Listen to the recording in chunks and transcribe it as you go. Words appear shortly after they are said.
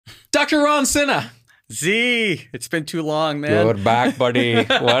Dr. Ron Sinha. Z, it's been too long, man. You're back, buddy.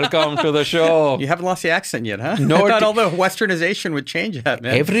 Welcome to the show. You haven't lost the accent yet, huh? No, I thought all the westernization would change that,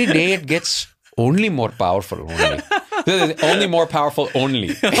 man. Every day it gets only more powerful. Only more powerful,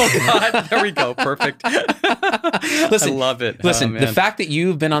 only. Oh, God. There we go. Perfect. Listen, I love it. Listen, the fact that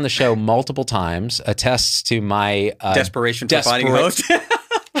you've been on the show multiple times attests to my desperation for finding a host.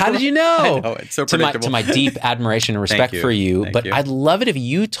 How did you know? I know, it's so predictable. To my deep admiration and respect for you. Thank but you. I'd love it if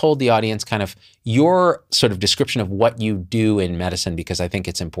you told the audience kind of your sort of description of what you do in medicine, because I think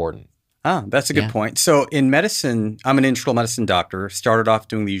it's important. Ah, that's a good point. So in medicine, I'm an internal medicine doctor, started off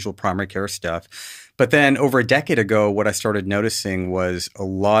doing the usual primary care stuff. But then over a decade ago, what I started noticing was a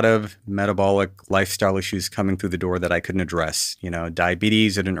lot of metabolic lifestyle issues coming through the door that I couldn't address. You know,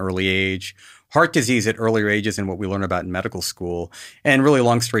 diabetes at an early age, heart disease at earlier ages and what we learn about in medical school. And really,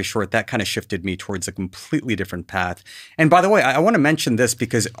 long story short, that kind of shifted me towards a completely different path. And by the way, I want to mention this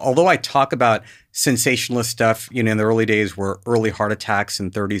because although I talk about sensationalist stuff, you know, in the early days were early heart attacks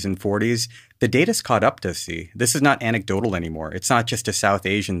in 30s and 40s, the data's caught up to see. This is not anecdotal anymore. It's not just a South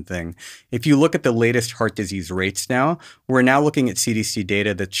Asian thing. If you look at the latest heart disease rates now, we're now looking at CDC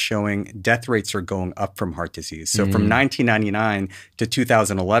data that's showing death rates are going up from heart disease. So from 1999 to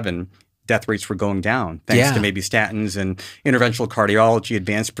 2011, death rates were going down thanks to maybe statins and interventional cardiology,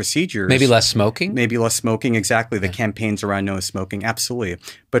 advanced procedures. Maybe less smoking? Maybe less smoking, exactly. The campaigns around no smoking, absolutely.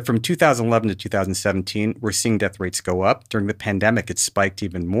 But from 2011 to 2017, we're seeing death rates go up. During the pandemic, it spiked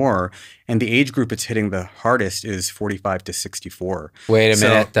even more. And the age group it's hitting the hardest is 45 to 64. Wait a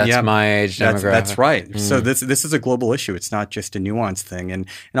minute, that's my age demographic. That's right. So this is a global issue. It's not just a nuanced thing. And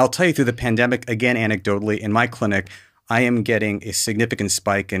I'll tell you through the pandemic, again, anecdotally, in my clinic, I am getting a significant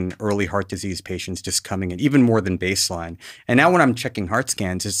spike in early heart disease patients just coming in, even more than baseline. And now when I'm checking heart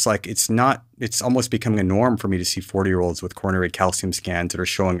scans, it's like it's almost becoming a norm for me to see 40-year-olds with coronary calcium scans that are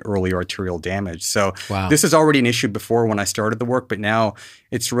showing early arterial damage. So this is already an issue before when I started the work, but now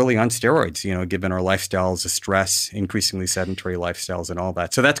it's really on steroids, you know, given our lifestyles, the stress, increasingly sedentary lifestyles and all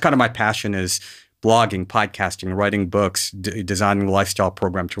that. So that's kind of my passion is blogging, podcasting, writing books, designing a lifestyle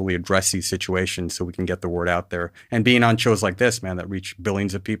program to really address these situations so we can get the word out there. And being on shows like this, man, that reach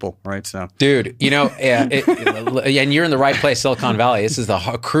billions of people, right? So, dude, you know, and you're in the right place, Silicon Valley. This is the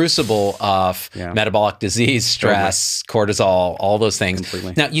crucible of metabolic disease, stress, cortisol, all those things.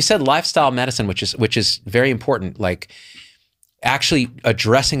 Completely. Now, you said lifestyle medicine, which is very important, like actually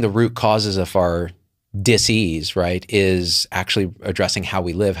addressing the root causes of our disease, right, is actually addressing how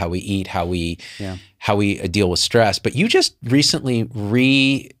we live, how we eat, how we deal with stress. But you just recently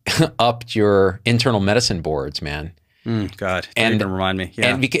re-upped your internal medicine boards, man. God, don't even remind me.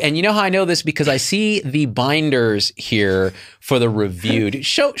 Yeah. And you know how I know this? Because I see the binders here for the review.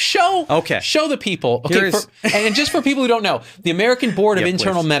 Show the people. Okay, and just for people who don't know, the American Board of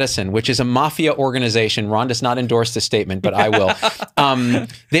Internal Medicine, which is a mafia organization, Ron does not endorse this statement, but I will.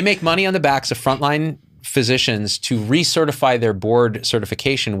 They make money on the backs of frontline physicians to recertify their board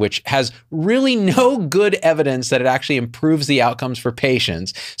certification, which has really no good evidence that it actually improves the outcomes for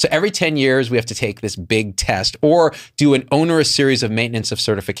patients. So every 10 years, we have to take this big test or do an onerous series of maintenance of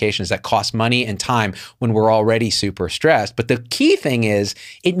certifications that cost money and time when we're already super stressed. But the key thing is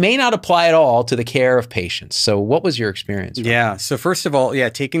it may not apply at all to the care of patients. So what was your experience? Yeah. So first of all,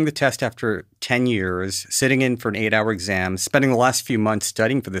 taking the test after 10 years, sitting in for an 8-hour exam, spending the last few months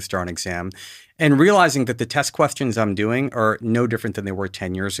studying for this darn exam, and realizing that the test questions I'm doing are no different than they were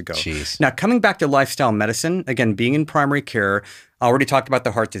 10 years ago. Jeez. Now, coming back to lifestyle medicine, again, being in primary care, I already talked about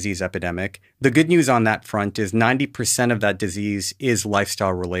the heart disease epidemic. The good news on that front is 90% of that disease is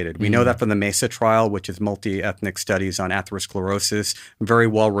lifestyle related. We know that from the MESA trial, which is multi-ethnic studies on atherosclerosis, very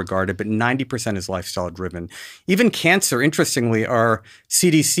well regarded, but 90% is lifestyle driven. Even cancer, interestingly, our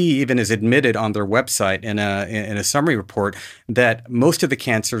CDC even has admitted on their website in a summary report that most of the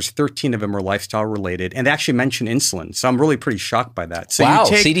cancers, 13 of them are lifestyle related, and they actually mention insulin. So I'm really pretty shocked by that. So wow,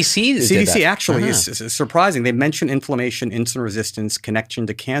 CDC actually is surprising. They mention inflammation, insulin resistance, connection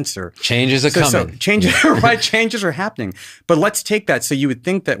to cancer. Changes are coming. Changes are happening. But let's take that. So you would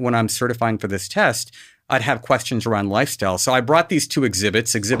think that when I'm certifying for this test, I'd have questions around lifestyle. So I brought these two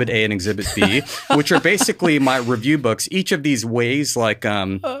exhibits, Exhibit A and Exhibit B, which are basically my review books. Each of these weighs like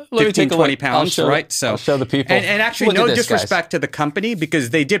 15, 20 pounds, right? So I'll show the people. And actually, no disrespect to the company because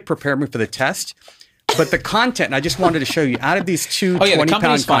they did prepare me for the test. But the content, I just wanted to show you, out of these two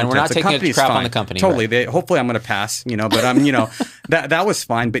 20-pound fine. We're not taking a crap on the company. Totally. Hopefully I'm going to pass, you know, but that was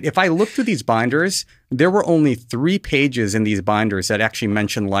fine. But if I look through these binders, there were only 3 pages in these binders that actually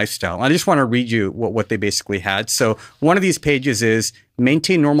mention lifestyle. I just want to read you what they basically had. So one of these pages is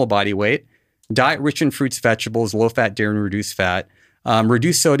maintain normal body weight, diet rich in fruits, vegetables, low fat, dairy, and reduced fat,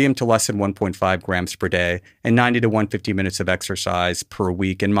 reduce sodium to less than 1.5 grams per day, and 90 to 150 minutes of exercise per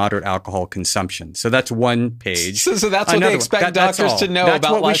week, and moderate alcohol consumption. So that's one page. So that's what they expect doctors to know about lifestyle.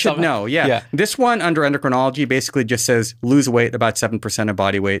 That's what we should know, yeah. This one under endocrinology basically just says lose weight about 7% of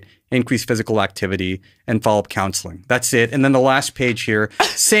body weight, increase physical activity, and follow-up counseling. That's it. And then the last page here,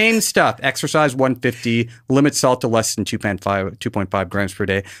 same stuff. Exercise 150, limit salt to less than 2.5 grams per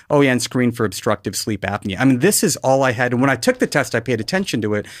day. Oh yeah, and screen for obstructive sleep apnea. I mean, this is all I had. And when I took the test, I paid attention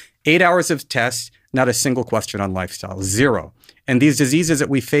to it. 8 hours of tests, not a single question on lifestyle, zero. And these diseases that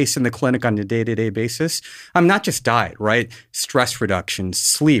we face in the clinic on a day-to-day basis, not just diet, right? Stress reduction,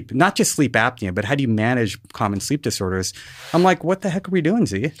 sleep, not just sleep apnea, but how do you manage common sleep disorders? I'm like, what the heck are we doing,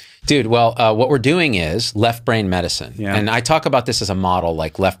 Z? Dude, well, what we're doing is left brain medicine. Yeah. And I talk about this as a model,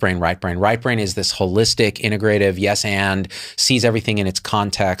 like left brain, right brain. Right brain is this holistic, integrative, yes and, sees everything in its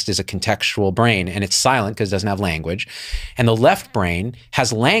context, is a contextual brain, and it's silent because it doesn't have language. And the left brain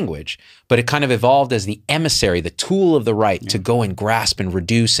has language, but it kind of evolved as the emissary, the tool of the right to go and grasp and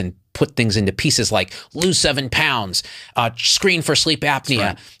reduce and put things into pieces like lose 7 pounds, screen for sleep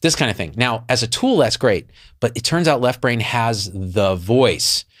apnea, this kind of thing. Now, as a tool, that's great, but it turns out left brain has the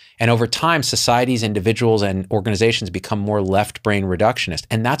voice. And over time, societies, individuals, and organizations become more left brain reductionist.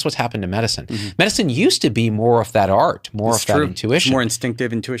 And that's what's happened to medicine. Medicine used to be more of that art, more of that intuition. It's more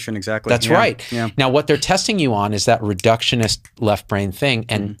instinctive intuition, exactly. That's right. Yeah. Now, what they're testing you on is that reductionist left brain thing.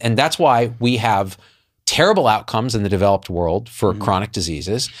 And, and that's why we have terrible outcomes in the developed world for chronic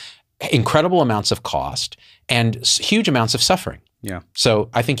diseases, incredible amounts of cost, and huge amounts of suffering. Yeah.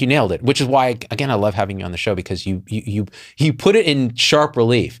 So I think you nailed it, which is why, again, I love having you on the show, because you put it in sharp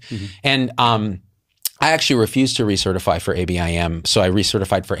relief. And I actually refused to recertify for ABIM, so I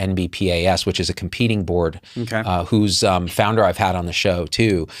recertified for NBPAS, which is a competing board, whose founder I've had on the show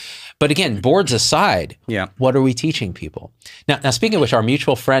too. But again, boards aside, what are we teaching people? Now, speaking of which, our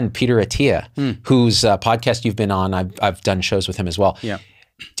mutual friend Peter Attia, whose podcast you've been on, I've done shows with him as well. Yeah.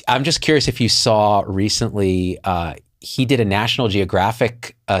 I'm just curious if you saw recently. He did a National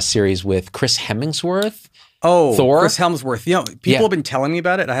Geographic series with Chris Hemsworth. Oh, Thor. Chris Hemsworth. You know, people have been telling me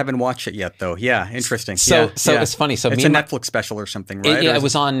about it. I haven't watched it yet, though. Yeah, interesting. So it's funny. So it's a Netflix special or something, right? It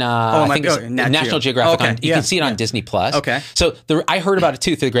was on I think it was National Geographic. You can see it on Disney Plus. Okay. So I heard about it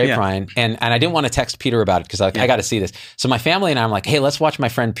too through the grapevine, and I didn't want to text Peter about it because I got to see this. So my family and I, I'm like, hey, let's watch my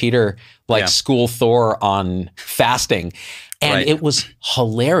friend Peter school Thor on fasting, and it was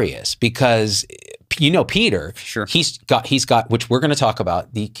hilarious because. You know, Peter, he's got, which we're going to talk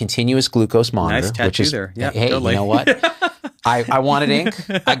about, the continuous glucose monitor. Nice tattoo which is, there. Yeah, hey, totally. You know what? I wanted ink.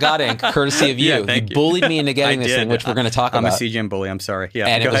 I got ink, courtesy of you. You bullied me into getting this thing, which we're going to talk about. I'm a CGM bully. I'm sorry. Yeah,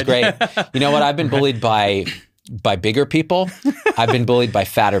 and it was great. You know what? I've been bullied by bigger people. I've been bullied by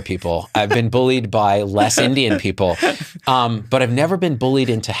fatter people. I've been bullied by less Indian people. But I've never been bullied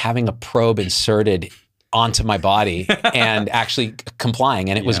into having a probe inserted onto my body and actually complying,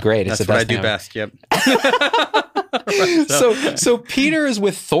 and it was great. It's that's the what best I do best. Yep. So Peter is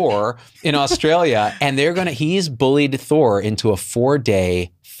with Thor in Australia, and he's bullied Thor into a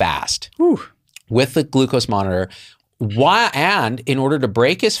 4-day fast with the glucose monitor. And in order to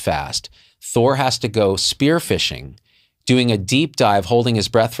break his fast, Thor has to go spearfishing, doing a deep dive, holding his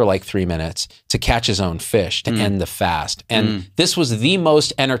breath for like 3 minutes to catch his own fish to end the fast. And this was the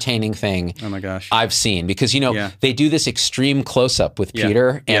most entertaining thing I've seen, because, they do this extreme close-up with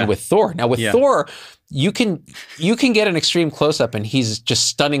Peter and with Thor. Now with Thor, you can get an extreme close-up and he's just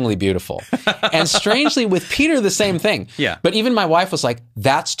stunningly beautiful. And strangely with Peter, the same thing. Yeah. But even my wife was like,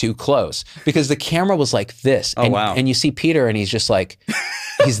 that's too close, because the camera was like this. And you see Peter and he's just like,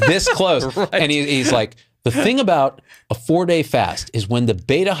 he's this close. And he's like, the thing about a 4-day fast is when the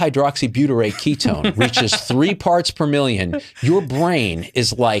beta hydroxybutyrate ketone reaches 3 parts per million, your brain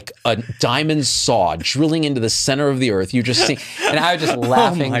is like a diamond saw drilling into the center of the earth. You just see, and I was just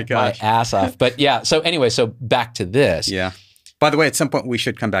laughing my ass off. But yeah, so anyway, so back to this. Yeah. By the way, at some point we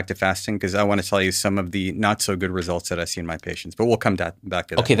should come back to fasting, because I want to tell you some of the not so good results that I see in my patients. But we'll come back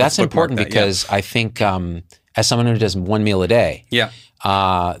to that. Okay, that's important because I think as someone who does 1 meal a day,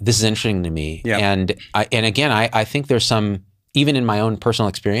 this is interesting to me. Yeah. And again, I think there's some, even in my own personal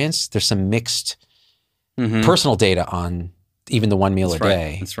experience, there's some mixed personal data on even the 1 meal a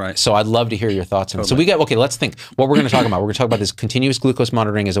day. That's right. So I'd love to hear your thoughts on it. So let's think what we're going to talk about. We're going to talk about this continuous glucose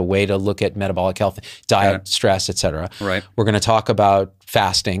monitoring as a way to look at metabolic health, diet, stress, et cetera. Right. We're going to talk about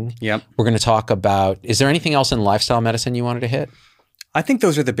fasting. Yep. We're going to talk about, is there anything else in lifestyle medicine you wanted to hit? I think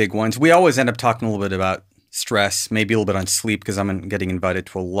those are the big ones. We always end up talking a little bit about stress, maybe a little bit on sleep, because I'm getting invited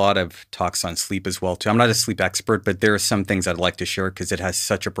to a lot of talks on sleep as well too. I'm not a sleep expert, but there are some things I'd like to share because it has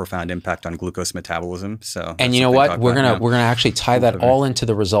such a profound impact on glucose metabolism. So, and you know what? We're gonna actually tie that all into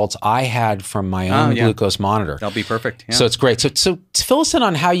the results I had from my own glucose monitor. That'll be perfect. Yeah. So it's great. So fill us in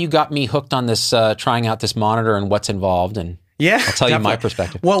on how you got me hooked on this, trying out this monitor and what's involved, and yeah, I'll tell you my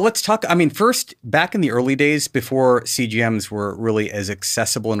perspective. Well, let's talk. I mean, first, back in the early days before CGMs were really as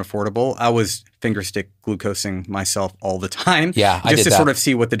accessible and affordable, I was finger stick glucosing myself all the time. Yeah, just to sort of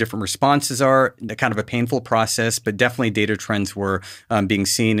see what the different responses are. Kind of a painful process, but definitely data trends were being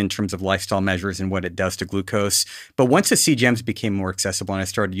seen in terms of lifestyle measures and what it does to glucose. But once the CGMs became more accessible and I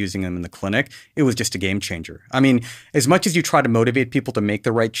started using them in the clinic, it was just a game changer. I mean, as much as you try to motivate people to make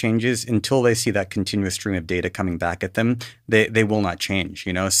the right changes, until they see that continuous stream of data coming back at them, they will not change,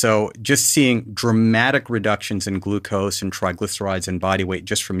 you know? So just seeing dramatic reductions in glucose and triglycerides and body weight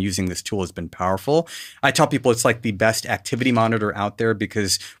just from using this tool has been powerful. I tell people it's like the best activity monitor out there,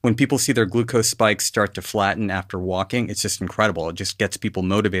 because when people see their glucose spikes start to flatten after walking, it's just incredible. It just gets people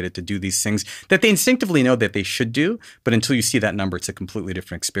motivated to do these things that they instinctively know that they should do, but until you see that number, it's a completely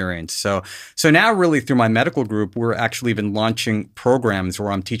different experience. So now really through my medical group, we're actually even launching programs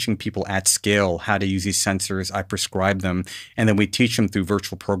where I'm teaching people at scale how to use these sensors. I prescribe them, and then we teach them through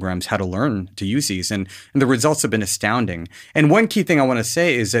virtual programs how to learn to use these. And the results have been astounding. And one key thing I want to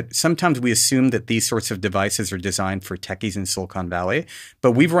say is that sometimes we assume that these sorts of devices are designed for techies in Silicon Valley,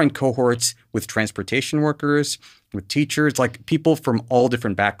 but we've run cohorts with transportation workers, with teachers, like people from all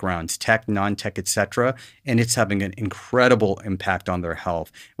different backgrounds, tech, non-tech, et cetera, and it's having an incredible impact on their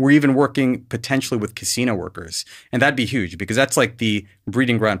health. We're even working potentially with casino workers, and that'd be huge because that's like the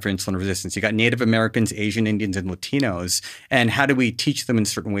breeding ground for insulin resistance. You got Native Americans, Asian Indians, and Latinos, and how do we teach them in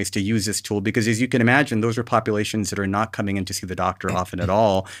certain ways to use this tool? Because as you can imagine, those are populations that are not coming in to see the doctor often at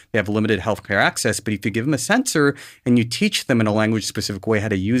all. They have limited healthcare access, but if you give them a sensor and you teach them in a language-specific way how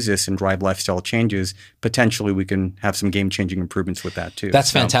to use this and drive lifestyle changes, potentially we can have some game-changing improvements with that too. That's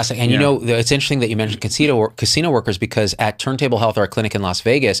fantastic. And you know, it's interesting that you mentioned casino workers, because at Turntable Health, our clinic in Las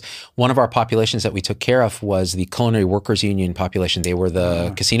Vegas, one of our populations that we took care of was the Culinary Workers Union population. They were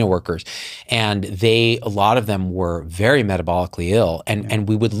the casino workers, and a lot of them were very metabolically ill. And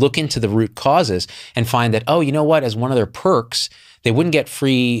we would look into the root causes and find that, oh, you know what, as one of their perks, they wouldn't get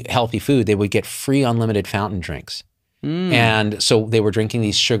free healthy food. They would get free unlimited fountain drinks. And so they were drinking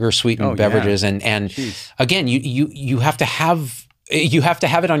these sugar sweetened beverages, and again, you have to have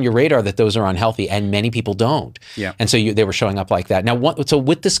it on your radar that those are unhealthy, and many people don't. Yeah. And so they were showing up like that. Now, so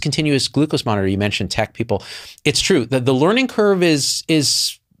with this continuous glucose monitor, you mentioned tech people. It's true that the learning curve is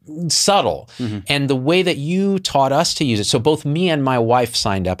subtle, and the way that you taught us to use it. So both me and my wife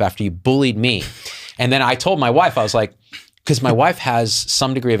signed up after you bullied me, and then I told my wife, I was like, because my wife has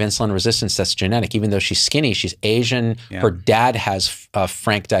some degree of insulin resistance that's genetic, even though she's skinny, she's Asian. Her dad has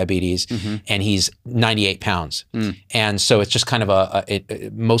frank diabetes, and he's 98 pounds. And so it's just kind of a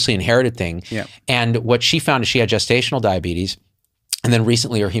mostly inherited thing. And what she found is she had gestational diabetes. And then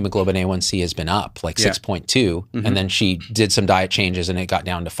recently her hemoglobin A1C has been up like 6.2. And then she did some diet changes and it got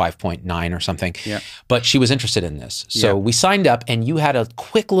down to 5.9 or something. But she was interested in this. So we signed up, and you had a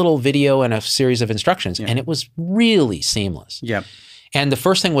quick little video and a series of instructions, and it was really seamless. And the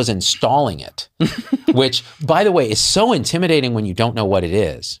first thing was installing it, which, by the way, is so intimidating when you don't know what it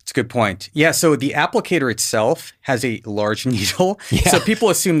is. It's a good point. Yeah, so the applicator itself has a large needle. So people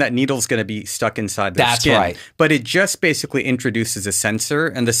assume that needle is going to be stuck inside their skin. That's right. But it just basically introduces a sensor.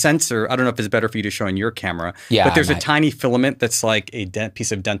 And the sensor, I don't know if it's better for you to show in your camera, but there's a tiny filament that's like a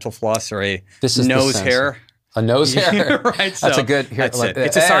piece of dental floss or a nose hair. A nose hair? Right. That's a good... Here, that's it.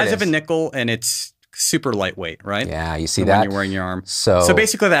 It's the size of a nickel, and it's super lightweight, right? Yeah, you see that? When you're wearing your arm. So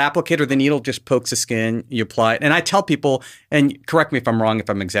basically the applicator, the needle just pokes the skin, you apply it. And I tell people, and correct me if I'm wrong, if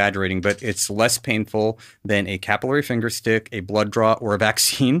I'm exaggerating, but it's less painful than a capillary finger stick, a blood draw, or a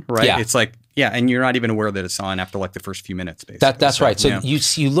vaccine, right? It's like, and you're not even aware that it's on after like the first few minutes, basically. That's right. So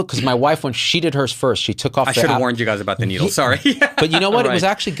you look, because my wife, when she did hers first, she took off I should have warned you guys about the needle, sorry. But you know what? It was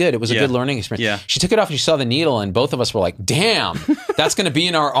actually good. It was a good learning experience. She took it off and she saw the needle, and both of us were like, damn, that's going to be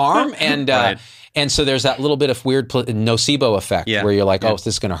in our arm? And and so there's that little bit of weird nocebo effect where you're like, oh, this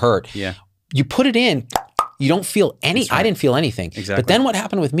is going to hurt. You put it in, you don't feel any, I didn't feel anything. Exactly. But then what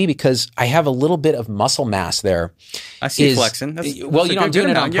happened with me, because I have a little bit of muscle mass there. I see you flexing. Well, you know, I'm doing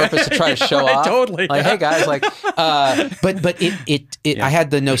it on purpose to try to show off. Totally. Like, hey guys, like, but I had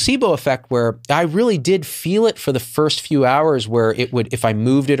the nocebo effect where I really did feel it for the first few hours, where it would, if I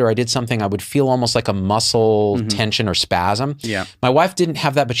moved it or I did something, I would feel almost like a muscle tension or spasm. My wife didn't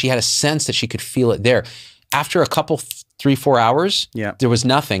have that, but she had a sense that she could feel it there. After a couple 3-4 hours, Yeah. there was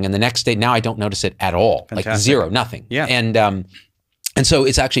nothing. And the next day, now I don't notice it at all. Fantastic. Like zero, nothing. Yeah. And so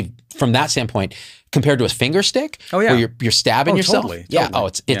it's actually, from that standpoint, compared to a finger stick, where you're stabbing yourself. Totally. Yeah. Oh,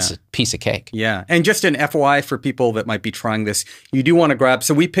 it's a piece of cake. Yeah. And just an FYI for people that might be trying this, you do want to grab,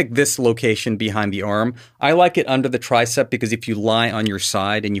 so we picked this location behind the arm. I like it under the tricep because if you lie on your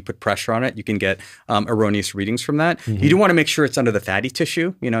side and you put pressure on it, you can get erroneous readings from that. You do want to make sure it's under the fatty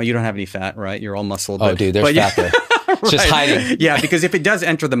tissue. You know, you don't have any fat, right? You're all muscle. Oh, dude, there's fat there. It's just hiding. Yeah, because if it does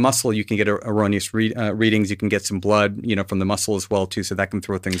enter the muscle, you can get erroneous readings. You can get some blood, you know, from the muscle as well too, so that can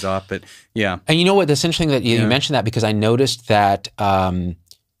throw things off. But yeah. And you know what? That's interesting that you mentioned that, because I noticed that when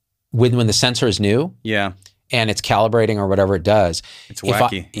the sensor is new, and it's calibrating or whatever it does, it's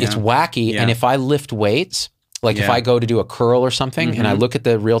wacky. It's wacky, and if I lift weights. Like if I go to do a curl or something and I look at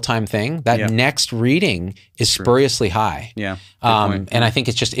the real-time thing, that next reading is spuriously high. Yeah. And I think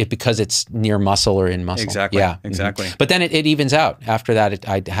it's just because it's near muscle or in muscle. Exactly. Yeah. Exactly. But then it evens out. After that,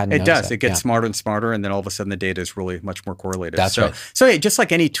 I hadn't noticed does. that. It gets smarter and smarter, and then all of a sudden the data is really much more correlated. That's right. So yeah, just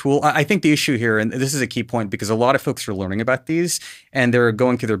like any tool, I think the issue here, and this is a key point, because a lot of folks are learning about these, and they're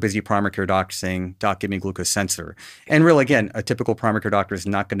going to their busy primary care doctor saying, "Doc, give me a glucose sensor." And really, again, a typical primary care doctor is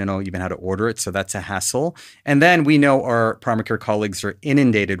not going to know even how to order it, so that's a hassle. And then we know our primary care colleagues are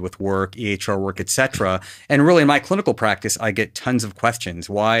inundated with work, EHR work, et cetera. And really in my clinical practice, I get tons of questions.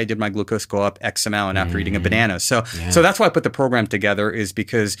 Why did my glucose go up X amount after eating a banana? So that's why I put the program together, is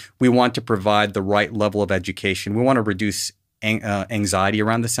because we want to provide the right level of education. We want to reduce anxiety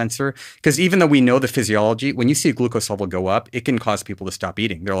around the sensor, because even though we know the physiology, when you see a glucose level go up, it can cause people to stop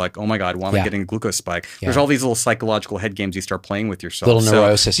eating. They're like, "Oh my God, why am I getting a glucose spike?" There's all these little psychological head games you start playing with yourself. Little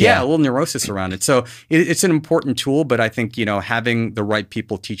neurosis, a little neurosis around it. So it's an important tool, but I think, you know, having the right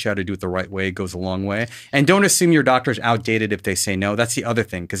people teach you how to do it the right way goes a long way. And don't assume your doctor's outdated if they say no. That's the other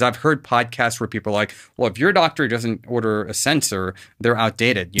thing, because I've heard podcasts where people are like, "Well, if your doctor doesn't order a sensor, they're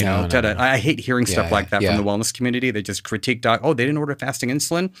outdated." You know, I hate hearing stuff like that from the wellness community. They just critique oh, they didn't order fasting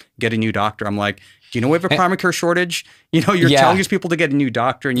insulin, get a new doctor. I'm like, do you know we have a primary care shortage? You know, you're telling these people to get a new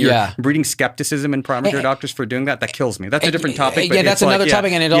doctor, and you're breeding skepticism in primary care doctors for doing that. That kills me. That's a different topic. But that's another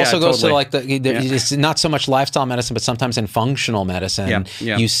topic, and it also goes to like it's not so much lifestyle medicine, but sometimes in functional medicine,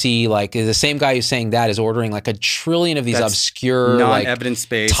 you see like the same guy who's saying that is ordering like a trillion of these obscure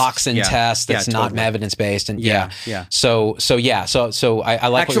non-evidence-based toxin tests that's not evidence-based, and So I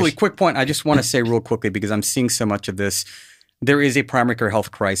like. Actually, quick point. I just want to say real quickly, because I'm seeing so much of this. There is a primary care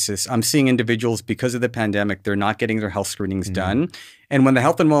health crisis. I'm seeing individuals, because of the pandemic, they're not getting their health screenings done. And when the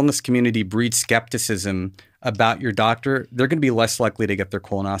health and wellness community breeds skepticism about your doctor, they're going to be less likely to get their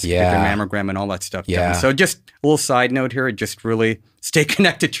colonoscopy, their mammogram, and all that stuff done. So just a little side note here, just really stay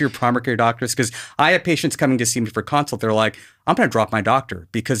connected to your primary care doctors, because I have patients coming to see me for consult. They're like, "I'm going to drop my doctor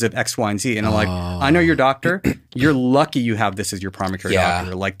because of X, Y, and Z." And I'm like, "I know your doctor. You're lucky you have this as your primary care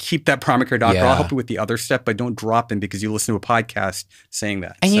doctor. Like, keep that primary care doctor. I'll help you with the other stuff, but don't drop him because you listen to a podcast saying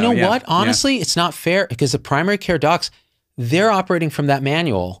that." And you know what? Honestly, it's not fair, because the primary care docs, they're operating from that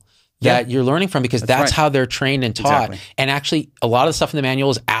manual that you're learning from, because that's how they're trained and taught. Exactly. And actually, a lot of the stuff in the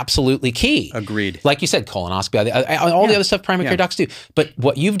manual is absolutely key. Agreed. Like you said, colonoscopy, all the other stuff primary care docs do. But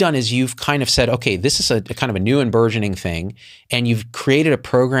what you've done is you've kind of said, okay, this is a kind of a new and burgeoning thing, and you've created a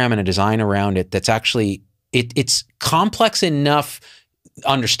program and a design around it that's actually, it's complex enough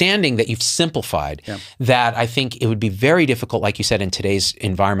understanding that you've simplified that I think it would be very difficult, like you said, in today's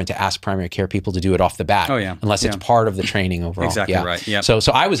environment to ask primary care people to do it off the bat, unless it's part of the training overall. Exactly right. Yeah. So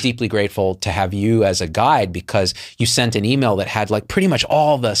I was deeply grateful to have you as a guide, because you sent an email that had like pretty much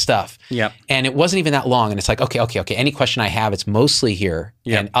all the stuff. And it wasn't even that long. And it's like, okay. Any question I have, it's mostly here,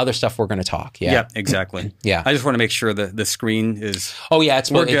 and other stuff we're going to talk. Exactly. I just want to make sure that the screen is. Oh yeah,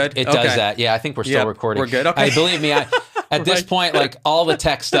 we're good. It does that. Yeah, I think we're still recording. We're good. Okay. Believe me, at this point, like all the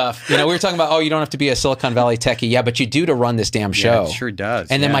tech stuff, you know, we were talking about, you don't have to be a Silicon Valley techie. Yeah, but you do to run this damn show. It sure does.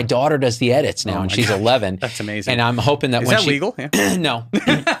 And then my daughter does the edits now, and she's 11. That's amazing. And I'm hoping that is that legal? No.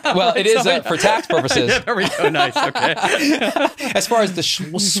 Well, it is for tax purposes. There we go. Nice. Okay. As far as the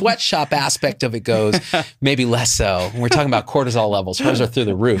sweatshop aspect of it goes, maybe less so. When we're talking about cortisol levels, hers are through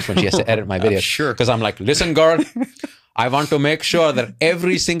the roof when she has to edit my videos. Sure. Because I'm like, listen, girl, I want to make sure that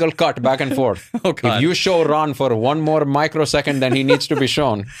every single cut back and forth, if you show Ron for one more microsecond than he needs to be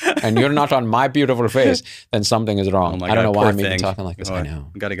shown, and you're not on my beautiful face, then something is wrong. I don't know why I'm even talking like this. I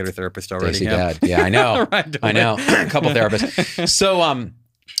know. Got to get a therapist already. Stacey Dad. Yeah, I know. I know. A couple therapists.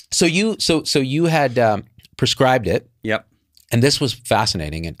 So you had prescribed it. Yep. And this was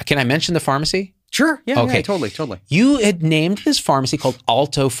fascinating. And can I mention the pharmacy? Sure. Yeah. Okay. Yeah, totally. You had named this pharmacy called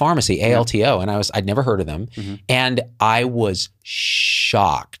Alto Pharmacy, ALTO, and I'd never heard of them, and I was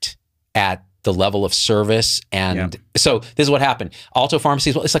shocked at the level of service. And so this is what happened. Alto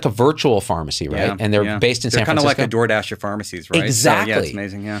pharmacies, well, it's like a virtual pharmacy, right? Yeah, and they're based in San Francisco. They're kind of like a DoorDash of pharmacies, right? Exactly. So, yeah, it's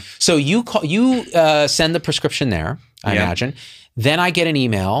amazing, yeah. So you send the prescription there, I imagine. Then I get an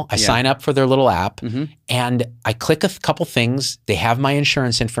email. I sign up for their little app, and I click a couple things. They have my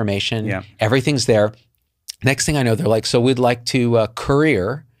insurance information. Yeah. Everything's there. Next thing I know, they're like, so we'd like to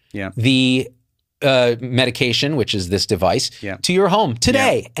courier the medication, which is this device, to your home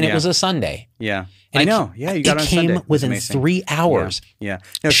today. And it was a Sunday. Yeah. And I know. Yeah, you got it on Sunday. It came within 3 hours. Yeah.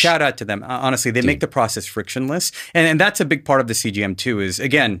 No, shout out to them. Honestly, they make the process frictionless. And that's a big part of the CGM too is,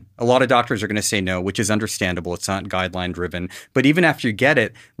 again, a lot of doctors are going to say no, which is understandable. It's not guideline driven. But even after you get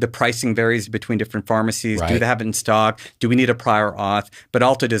it, the pricing varies between different pharmacies. Do they have it in stock? Do we need a prior auth? But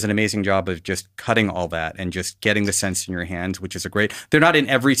Alto does an amazing job of just cutting all that and just getting the sense in your hands, which is a great. They're not in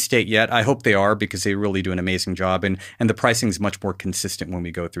every state yet. I hope they are because they really do an amazing job. And the pricing is much more consistent when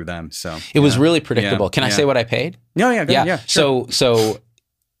we go through them. So it was really predictable. Can I say what I paid? No, yeah. Sure. So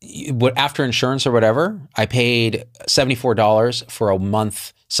after insurance or whatever, I paid $74 for a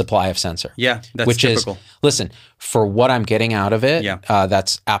month supply of sensor. Yeah, that's which typical. Is, listen, for what I'm getting out of it,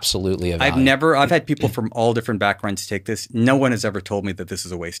 that's absolutely a value. I've had people from all different backgrounds take this. No one has ever told me that this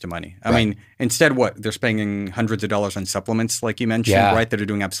is a waste of money. I mean, instead what? They're spending hundreds of dollars on supplements, like you mentioned, right? That are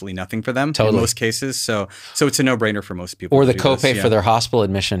doing absolutely nothing for them in most cases. So it's a no-brainer for most people. Or the copay for their hospital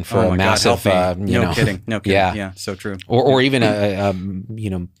admission for a massive, no kidding. Yeah, so true. Or even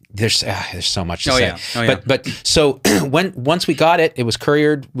there's so much to say. But so once we got it, it was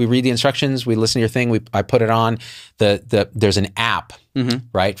couriered. We read the instructions. We listen to your thing. I put it on. There's an app,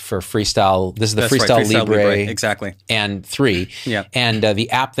 right, for Freestyle. This is the Freestyle Libre, exactly, and 3. Yeah, and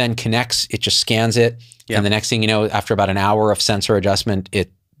the app then connects. It just scans it, and the next thing you know, after about an hour of sensor adjustment,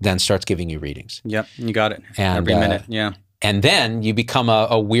 it then starts giving you readings. Yep, you got it. And, every minute. Yeah. And then you become a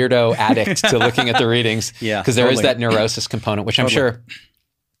weirdo addict to looking at the readings. Because there is that neurosis component, which I'm sure.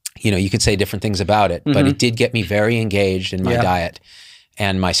 You could say different things about it, but it did get me very engaged in my diet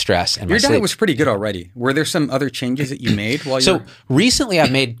and my stress and my sleep. Your diet was pretty good already. Were there some other changes that you made while you were... recently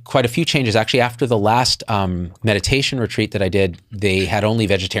I've made quite a few changes. Actually, after the last meditation retreat that I did, they had only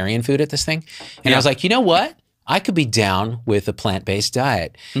vegetarian food at this thing. And I was like, you know what? I could be down with a plant-based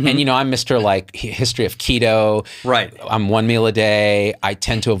diet. And, I'm Mr. like history of keto. Right. I'm 1 meal a day. I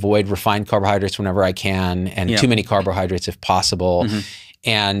tend to avoid refined carbohydrates whenever I can and too many carbohydrates if possible.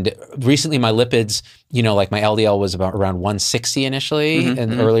 And recently my lipids, like my LDL was around 160 initially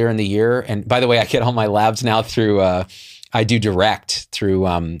and earlier in the year. And by the way, I get all my labs now through, I do direct through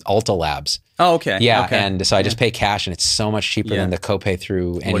Ulta Labs. Oh, okay. Yeah. Okay. And so I just pay cash and it's so much cheaper than the copay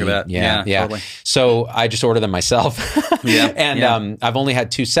through any. Look at that. Yeah. Totally. So I just order them myself. And I've only had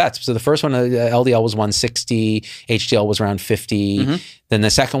 2 sets. So the first one, LDL was 160, HDL was around 50. Then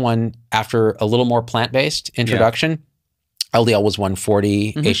the second one, after a little more plant-based introduction, LDL was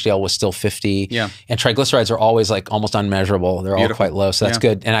 140, HDL was still 50, and triglycerides are always like almost unmeasurable. They're all quite low, so that's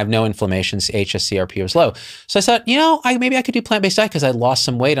good. And I have no inflammations. HSCRP was low. So I thought, maybe I could do plant-based diet because I lost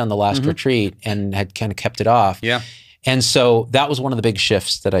some weight on the last retreat and had kind of kept it off. Yeah. And so that was one of the big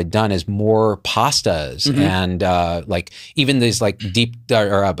shifts that I'd done is more pastas and like even these like deep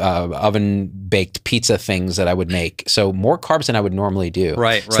or oven baked pizza things that I would make. So more carbs than I would normally do.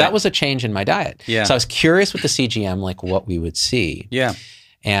 Right. So that was a change in my diet. Yeah. So I was curious with the CGM, like what we would see. Yeah.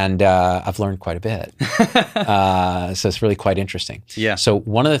 And I've learned quite a bit. So it's really quite interesting. Yeah. So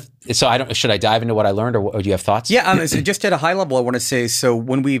should I dive into what I learned or do you have thoughts? Yeah. So just at a high level, I want to say, so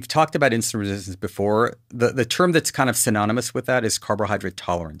when we've talked about insulin resistance before, the term that's kind of synonymous with that is carbohydrate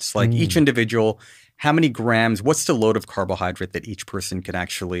tolerance. Like each individual, how many grams, what's the load of carbohydrate that each person can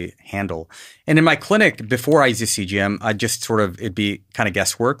actually handle? And in my clinic, before I used CGM, I just it'd be kind of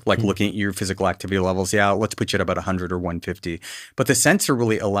guesswork, like looking at your physical activity levels. Yeah, let's put you at about 100 or 150. But the sensor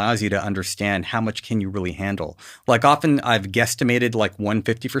really allows you to understand how much can you really handle. Like often I've guesstimated like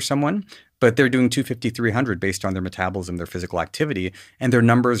 150 for someone, but they're doing 250, 300 based on their metabolism, their physical activity, and their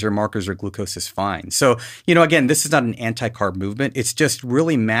numbers or markers or glucose is fine. So, again, this is not an anti-carb movement. It's just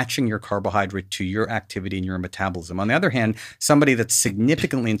really matching your carbohydrate to your activity and your metabolism. On the other hand, somebody that's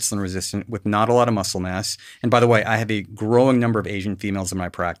significantly insulin resistant with not a lot of muscle mass, and by the way, I have a growing number of Asian females in my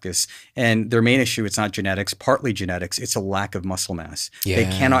practice, and their main issue, it's not genetics, partly genetics, it's a lack of muscle mass. Yeah. They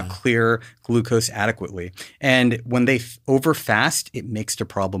cannot clear glucose adequately. And when they overfast, it makes the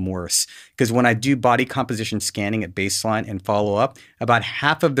problem worse. Because when I do body composition scanning at baseline and follow up, about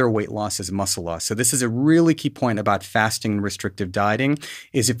half of their weight loss is muscle loss. So this is a really key point about fasting and restrictive dieting,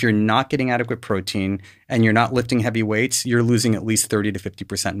 is if you're not getting adequate protein and you're not lifting heavy weights, you're losing at least 30 to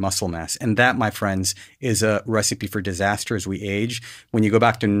 50% muscle mass. And that, my friends, is a recipe for disaster as we age. When you go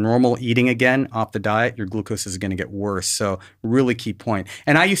back to normal eating again off the diet, your glucose is going to get worse. So really key point.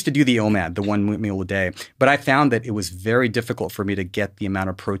 And I used to do the OMAD, the 1 meal a day, but I found that it was very difficult for me to get the amount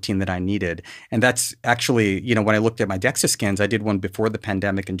of protein that I needed. And that's actually, you know, when I looked at my DEXA scans, I did one before the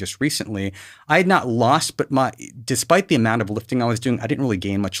pandemic and just recently, I had not lost, but despite the amount of lifting I was doing, I didn't really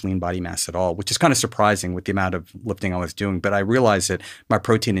gain much lean body mass at all, which is kind of surprising with the amount of lifting I was doing. But I realized that my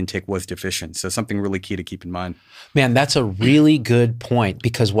protein intake was deficient. So something really key to keep in mind. Man, that's a really good point,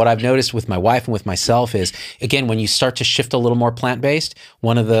 because what I've noticed with my wife and with myself is, again, when you start to shift a little more plant-based,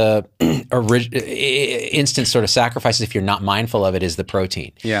 one of the instant sort of sacrifices, if you're not mindful of it, is the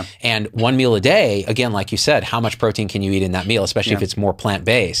protein. Yeah. And 1 meal a day, again, like you said, how much protein can you eat in that meal, especially if it's more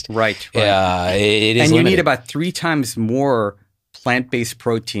plant-based? Right. It is and you limited. need about 3 times more plant-based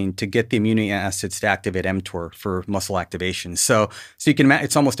protein to get the amino acids to activate mTOR for muscle activation. So you can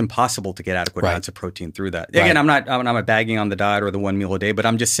it's almost impossible to get adequate amounts of protein through that. Again, I'm not bagging on the diet or the 1 meal a day, but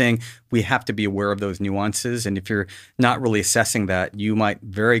I'm just saying we have to be aware of those nuances. And if you're not really assessing that, you might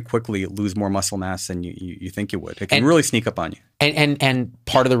very quickly lose more muscle mass than you think you would. It can really sneak up on you. And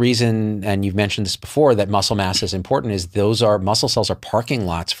part of the reason, and you've mentioned this before, that muscle mass is important is muscle cells are parking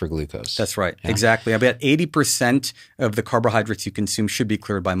lots for glucose. That's right. Yeah. Exactly. About 80% of the carbohydrates you consume should be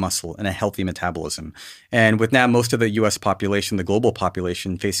cleared by muscle in a healthy metabolism. And with now most of the US population, the global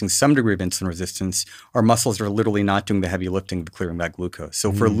population, facing some degree of insulin resistance, our muscles are literally not doing the heavy lifting of clearing that glucose. So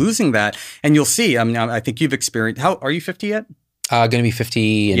if we're losing that, and you'll see, I mean, I think you've experienced, are you 50 yet? Going to be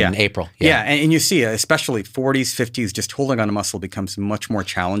 50 in April. Yeah, and you see, especially 40s, 50s, just holding on to muscle becomes much more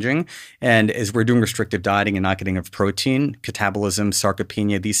challenging. And as we're doing restrictive dieting and not getting enough protein, catabolism,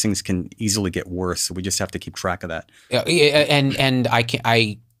 sarcopenia, these things can easily get worse. So we just have to keep track of that.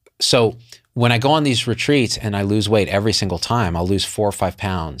 So when I go on these retreats and I lose weight every single time, I'll lose 4 or 5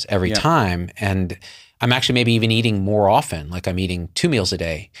 pounds every time. And I'm actually maybe even eating more often, like I'm eating 2 meals a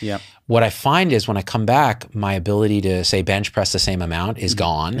day. Yeah. What I find is when I come back, my ability to, say, bench press the same amount is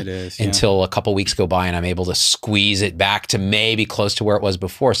gone. It is, until a couple weeks go by and I'm able to squeeze it back to maybe close to where it was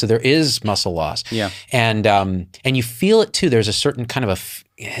before. So there is muscle loss. Yeah. And you feel it too. There's a certain kind of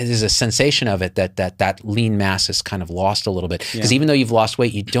there's a sensation of it that lean mass is kind of lost a little bit. Because even though you've lost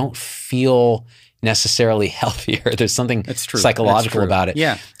weight, you don't feel necessarily healthier. There's something psychological about it.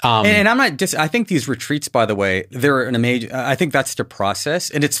 Yeah. And I'm not just, I think these retreats, by the way, they're an amazing, I think that's the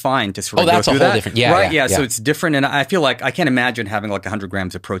process, and it's fine to sort of go through that. That's a whole different, yeah. So it's different. And I feel like I can't imagine having like 100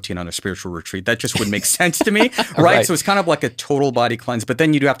 grams of protein on a spiritual retreat. That just wouldn't make sense to me. Right? So it's kind of like a total body cleanse, but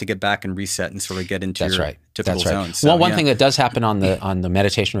then you do have to get back and reset and sort of get into your typical zone. So, well, one thing that does happen on the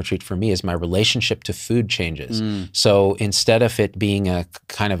meditation retreat for me is my relationship to food changes. So instead of it being a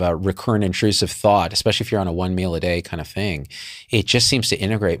kind of a recurrent intrusive thought, especially if you're on a 1 meal a day kind of thing, it just seems to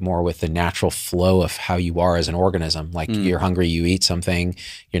integrate more with the natural flow of how you are as an organism. Like you're hungry, you eat something.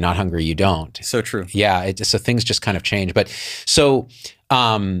 You're not hungry, you don't. So true. Yeah. So things just kind of change. But so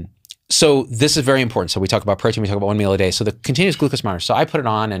this is very important. So we talk about protein, we talk about 1 meal a day. So the continuous glucose monitor. So I put it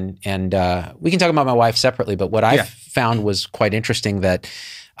on, and we can talk about my wife separately. But what I found was quite interesting that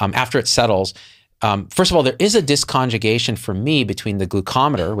after it settles, first of all, there is a disconjugation for me between the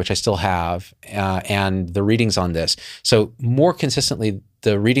glucometer, which I still have, and the readings on this. So more consistently,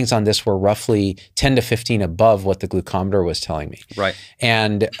 the readings on this were roughly 10 to 15 above what the glucometer was telling me. Right.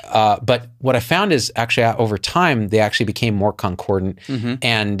 And but what I found is actually over time, they actually became more concordant.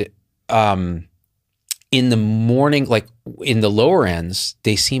 And in the morning, like in the lower ends,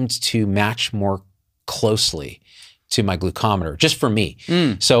 they seemed to match more closely to my glucometer, just for me.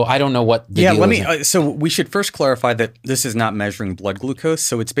 So I don't know what the deal is. So we should first clarify that this is not measuring blood glucose.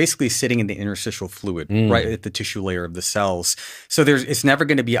 So it's basically sitting in the interstitial fluid, right at the tissue layer of the cells. So it's never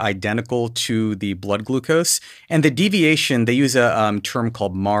going to be identical to the blood glucose. And the deviation, they use a term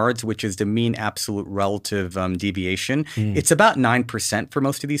called MARDS, which is the mean absolute relative deviation. It's about 9% for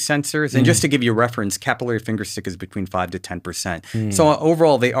most of these sensors. And just to give you a reference, capillary finger stick is between 5 to 10%. So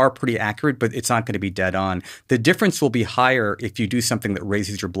overall, they are pretty accurate, but it's not going to be dead on. The difference will be higher if you do something that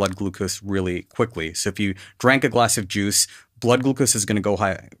raises your blood glucose really quickly. So if you drank a glass of juice, blood glucose is going to go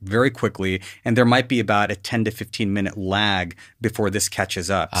high very quickly, and there might be about a 10 to 15 minute lag before this catches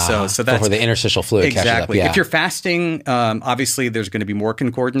up. So that's before the interstitial fluid catches up. Yeah. If you're fasting, obviously there's going to be more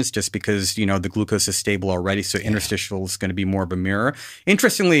concordance just because the glucose is stable already. So interstitial is going to be more of a mirror.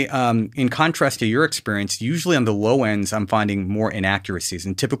 Interestingly, in contrast to your experience, usually on the low ends, I'm finding more inaccuracies,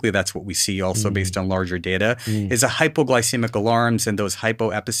 and typically that's what we see also based on larger data. Is a hypoglycemic alarms and those hypo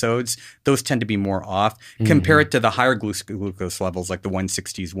episodes, those tend to be more off compared to the higher glucose levels like the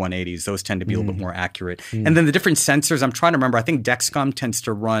 160s, 180s. Those tend to be a little bit more accurate. And then the different sensors, I'm trying to remember, I think Dexcom tends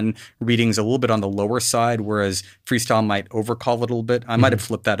to run readings a little bit on the lower side, whereas Freestyle might overcall it a little bit. I might have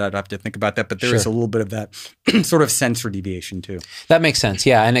flipped that. I'd have to think about that, but there is a little bit of that sort of sensor deviation too. That makes sense.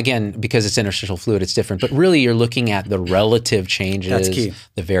 Yeah. And again, because it's interstitial fluid, it's different, but really you're looking at the relative changes, that's key.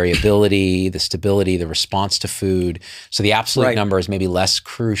 The variability, the stability, the response to food. So the absolute number is maybe less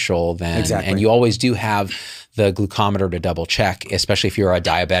crucial than, and you always do have the glucometer to double check, especially if you're a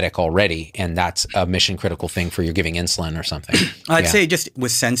diabetic already, and that's a mission critical thing for you're giving insulin or something. I'd say just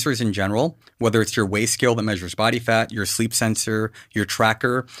with sensors in general, whether it's your weigh scale that measures body fat, your sleep sensor, your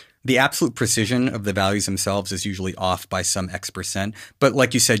tracker, the absolute precision of the values themselves is usually off by some X percent. But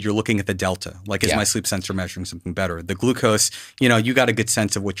like you said, you're looking at the delta. Like, is my sleep sensor measuring something better? The glucose, you got a good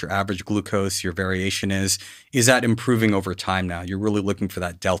sense of what your average glucose, your variation is. Is that improving over time now? You're really looking for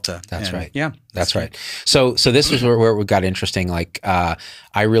that delta. That's right. Yeah. That's right. So this was where it got interesting. Like,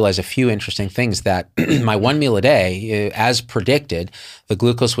 I realized a few interesting things that my one meal a day, as predicted, the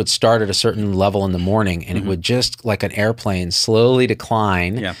glucose would start at a certain level in the morning and it would just, like an airplane, slowly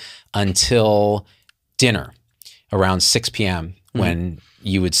decline until dinner around 6 p.m. when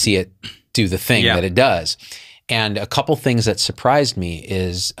you would see it do the thing that it does. And a couple things that surprised me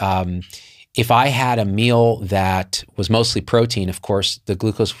is if I had a meal that was mostly protein, of course, the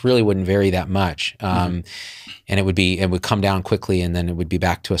glucose really wouldn't vary that much. And it would come down quickly and then it would be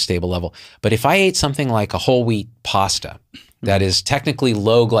back to a stable level. But if I ate something like a whole wheat pasta, that is technically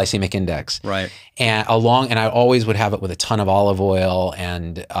low glycemic index. Right. And I always would have it with a ton of olive oil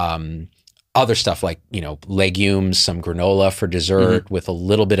and other stuff like, legumes, some granola for dessert with a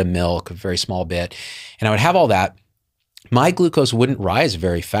little bit of milk, a very small bit. And I would have all that. My glucose wouldn't rise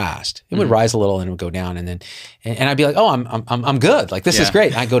very fast. It would rise a little and it would go down, and I'd be like, "Oh, I'm good. Like, this is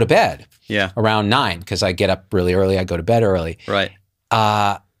great." And I go to bed around 9 because I get up really early. I go to bed early. Right.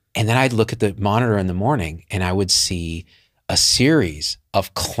 And then I'd look at the monitor in the morning and I would see a series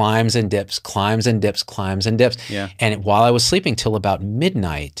of climbs and dips, climbs and dips, climbs and dips. Yeah. And while I was sleeping till about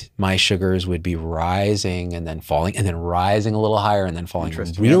midnight, my sugars would be rising and then falling and then rising a little higher and then falling.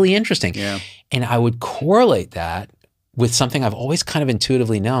 Really interesting. Yeah. And I would correlate that with something I've always kind of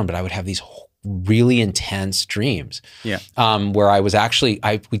intuitively known, but I would have these really intense dreams where I was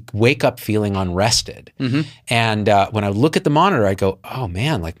would wake up feeling unrested. And when I would look at the monitor, I'd go, oh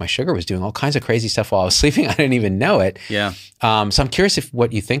man, like my sugar was doing all kinds of crazy stuff while I was sleeping. I didn't even know it. Yeah. So I'm curious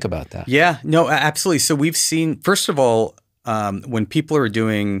what you think about that. Yeah, no, absolutely. So we've seen, first of all, when people are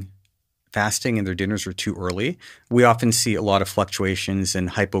doing fasting and their dinners are too early, we often see a lot of fluctuations in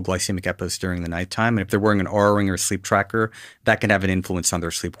hypoglycemic episodes during the nighttime. And if they're wearing an Oura Ring or a sleep tracker, that can have an influence on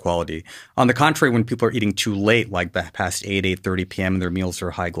their sleep quality. On the contrary, when people are eating too late, like past 8:30 p.m. and their meals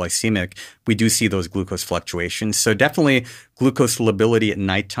are high glycemic, we do see those glucose fluctuations. So definitely glucose lability at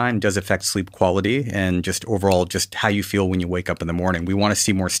nighttime does affect sleep quality and just overall just how you feel when you wake up in the morning. We want to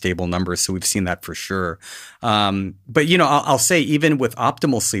see more stable numbers. So we've seen that for sure. But, I'll say even with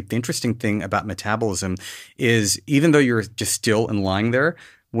optimal sleep, the interesting thing about metabolism is even though you're just still in lying there,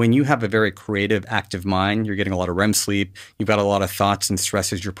 when you have a very creative, active mind, you're getting a lot of REM sleep, you've got a lot of thoughts and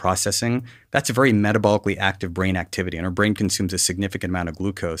stresses you're processing, that's a very metabolically active brain activity, and our brain consumes a significant amount of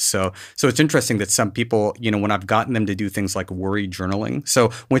glucose. So it's interesting that some people, when I've gotten them to do things like worry journaling. So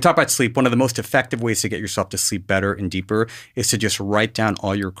when we talk about sleep, one of the most effective ways to get yourself to sleep better and deeper is to just write down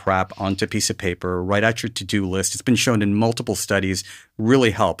all your crap onto a piece of paper, write out your to-do list. It's been shown in multiple studies,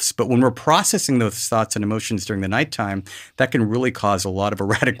 really helps. But when we're processing those thoughts and emotions during the nighttime, that can really cause a lot of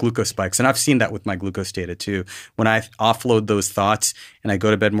erratic glucose spikes. And I've seen that with my glucose data too. When I offload those thoughts and I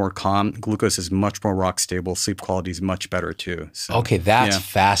go to bed more calm, glucose is much more rock stable. Sleep quality is much better too. So, okay, that's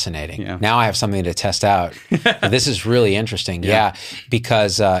fascinating. Yeah. Now I have something to test out. This is really interesting. Yeah,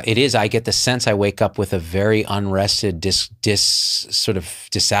 because it is. I get the sense I wake up with a very unrested, sort of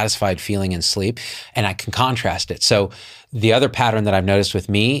dissatisfied feeling in sleep, and I can contrast it. So the other pattern that I've noticed with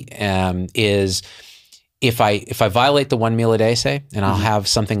me is if I violate the 1 meal a day, say, and I'll have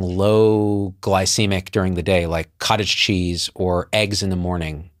something low glycemic during the day, like cottage cheese or eggs in the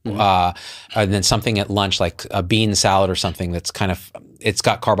morning, and then something at lunch, like a bean salad or something that's kind of, it's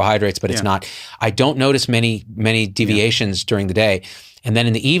got carbohydrates, but it's not, I don't notice many deviations during the day. And then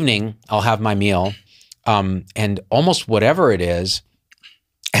in the evening, I'll have my meal, and almost whatever it is,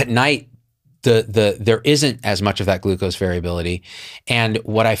 at night, there isn't as much of that glucose variability. And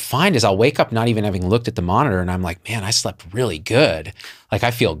what I find is I'll wake up not even having looked at the monitor, and I'm like, man, I slept really good. Like,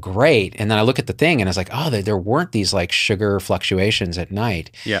 I feel great. And then I look at the thing and it's like, oh, there weren't these like sugar fluctuations at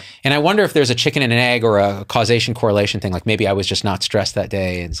night. Yeah. And I wonder if there's a chicken and an egg or a causation correlation thing. Like maybe I was just not stressed that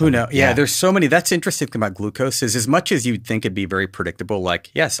day. And who knows? Yeah, there's so many. That's interesting thing about glucose is as much as you'd think it'd be very predictable,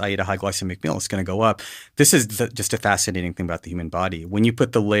 like, yes, I eat a high glycemic meal, it's going to go up. This is just a fascinating thing about the human body. When you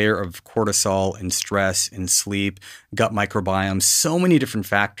put the layer of cortisol and stress and sleep, gut microbiome, so many different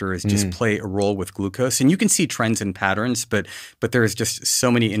factors just play a role with glucose. And you can see trends and patterns, but there's just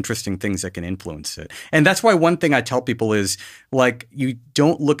so many interesting things that can influence it. And that's why one thing I tell people is, like, you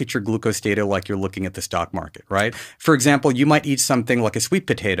don't look at your glucose data like you're looking at the stock market, right? For example, you might eat something like a sweet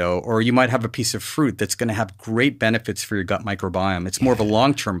potato, or you might have a piece of fruit that's going to have great benefits for your gut microbiome. It's more of a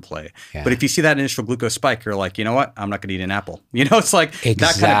long-term play. Yeah. But if you see that initial glucose spike, you're like, you know what? I'm not going to eat an apple. You know, it's like that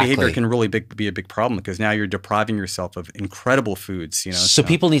kind of behavior can really be a big problem, because now you're depriving yourself of incredible foods, you know. So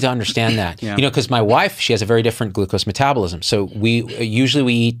people need to understand that, you know, because my wife, she has a very different glucose metabolism. So we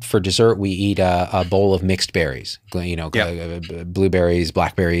eat for dessert, we eat a bowl of mixed berries, you know, blueberries,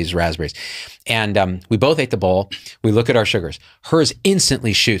 blackberries, raspberries. And we both ate the bowl. We look at our sugars. Hers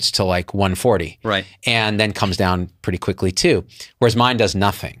instantly shoots to like 140. Right. And then comes down pretty quickly too. Whereas mine does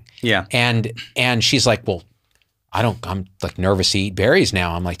nothing. Yeah. And she's like, well, I'm like nervous to eat berries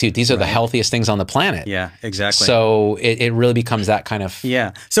now. I'm like, dude, these are the healthiest things on the planet. Yeah, exactly. So it really becomes that kind of.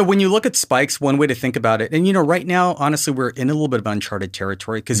 Yeah. So when you look at spikes, one way to think about it, and you know, right now, honestly, we're in a little bit of uncharted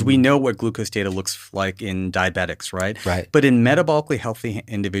territory, because we know what glucose data looks like in diabetics, right? Right. But in metabolically healthy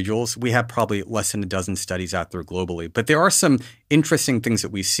individuals, we have probably less than a dozen studies out there globally. But there are some interesting things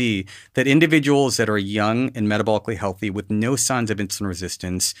that we see, that individuals that are young and metabolically healthy with no signs of insulin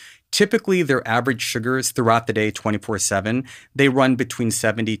resistance, typically their average sugars throughout the day, 24/7, they run between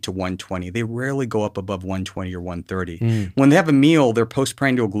 70 to 120. They rarely go up above 120 or 130. When they have a meal, their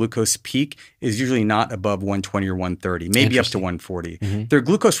postprandial glucose peak is usually not above 120 or 130, maybe up to 140. Their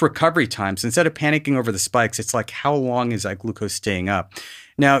glucose recovery times, instead of panicking over the spikes, it's like, how long is that glucose staying up?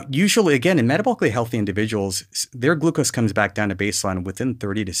 Now, usually, again, in metabolically healthy individuals, their glucose comes back down to baseline within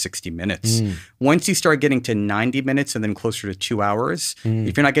 30 to 60 minutes. Once you start getting to 90 minutes and then closer to 2 hours,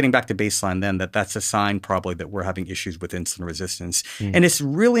 if you're not getting back to baseline, then that's a sign probably that we're having issues with insulin resistance. And it's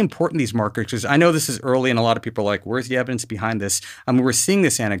really important, these markers, because I know this is early and a lot of people are like, where's the evidence behind this? I mean, we're seeing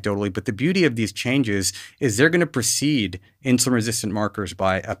this anecdotally, but the beauty of these changes is they're going to precede insulin-resistant markers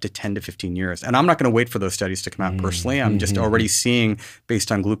by up to 10 to 15 years. And I'm not going to wait for those studies to come out personally. I'm just already seeing,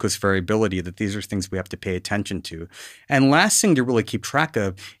 based on glucose variability, that these are things we have to pay attention to. And last thing to really keep track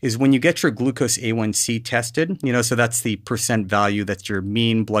of is when you get your glucose A1C tested, you know, so that's the percent value, that's your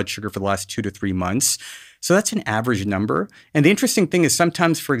mean blood sugar for the last 2 to 3 months. So that's an average number. And the interesting thing is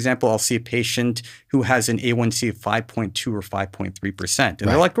sometimes, for example, I'll see a patient who has an A1C of 5.2 or 5.3%.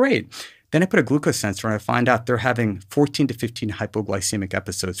 And they're like, great. Then I put a glucose sensor and I find out they're having 14 to 15 hypoglycemic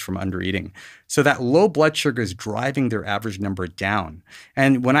episodes from undereating. So that low blood sugar is driving their average number down.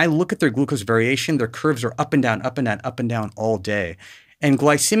 And when I look at their glucose variation, their curves are up and down, up and down, up and down all day. And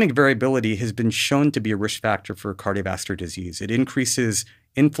glycemic variability has been shown to be a risk factor for cardiovascular disease. It increases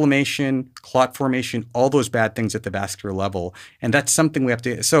inflammation, clot formation, all those bad things at the vascular level. And that's something we have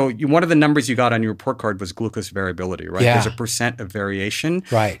to. So one of the numbers you got on your report card was glucose variability, right? Yeah. There's a percent of variation.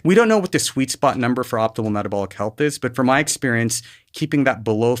 Right. We don't know what the sweet spot number for optimal metabolic health is, but from my experience, keeping that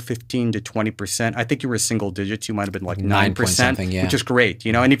below 15 to 20%, I think you were single digits. You might have been like 9%, which is great.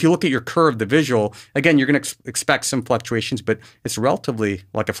 You know, and if you look at your curve, the visual, again, you're going to expect some fluctuations, but it's relatively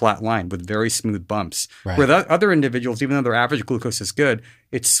like a flat line with very smooth bumps. Right. Where the other individuals, even though their average glucose is good,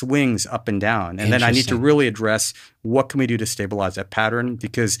 it swings up and down. And then I need to really address what can we do to stabilize that pattern,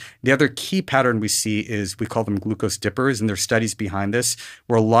 because the other key pattern we see is we call them glucose dippers, and there's studies behind this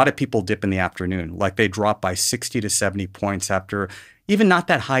where a lot of people dip in the afternoon, like they drop by 60 to 70 points after even not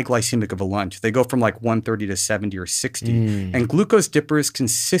that high glycemic of a lunch. They go from like 130 to 70 or 60. And glucose dippers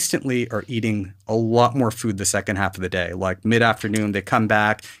consistently are eating a lot more food the second half of the day. Like mid-afternoon, they come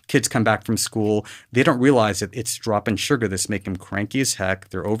back, kids come back from school. They don't realize that it's dropping sugar that's making them cranky as heck.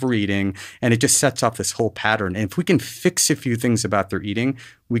 They're overeating, and it just sets off this whole pattern. And if we can fix a few things about their eating,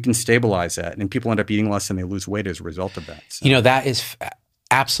 we can stabilize that. And people end up eating less and they lose weight as a result of that. So. You know, that is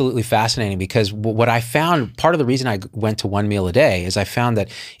absolutely fascinating because what I found, part of the reason I went to 1 meal a day is I found that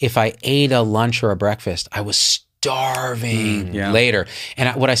if I ate a lunch or a breakfast, I was starving later.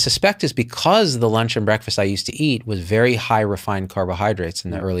 And what I suspect is because the lunch and breakfast I used to eat was very high refined carbohydrates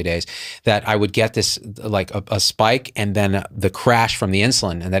in the early days, that I would get this like a spike and then the crash from the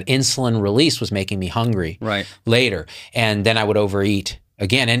insulin, and that insulin release was making me hungry later. And then I would overeat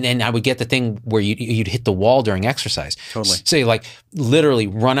again, and I would get the thing where you'd hit the wall during exercise. Totally. So you like literally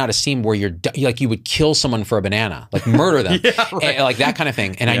run out of steam where you're like you would kill someone for a banana, like murder them, and, like that kind of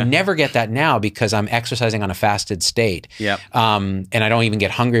thing. And I never get that now because I'm exercising on a fasted state. And I don't even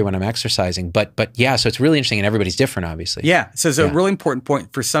get hungry when I'm exercising. But yeah, so it's really interesting, and everybody's different, obviously. Yeah. So it's a really important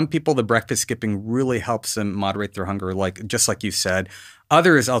point. For some people, the breakfast skipping really helps them moderate their hunger, like just like you said.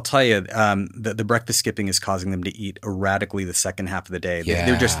 Others, I'll tell you, the breakfast skipping is causing them to eat erratically the second half of the day.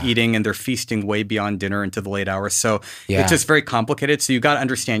 They're just eating and they're feasting way beyond dinner into the late hours. So it's just very complicated. So you got to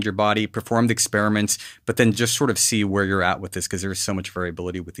understand your body, perform the experiments, but then just sort of see where you're at with this, because there's so much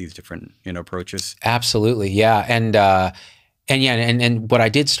variability with these different approaches. Absolutely, yeah, and what I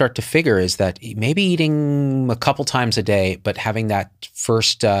did start to figure is that maybe eating a couple times a day, but having that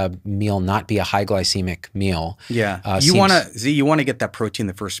first meal not be a high glycemic meal. Yeah, you want to get that protein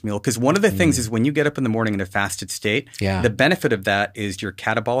the first meal, because one of the things is when you get up in the morning in a fasted state, the benefit of that is you're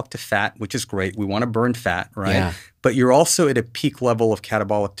catabolic to fat, which is great. We want to burn fat, right? Yeah. But you're also at a peak level of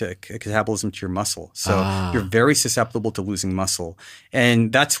catabolism to your muscle. So you're very susceptible to losing muscle.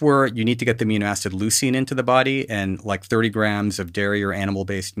 And that's where you need to get the amino acid leucine into the body, and like 30 grams of dairy or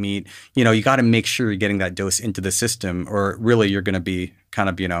animal-based meat. You got to make sure you're getting that dose into the system, or really you're going to be kind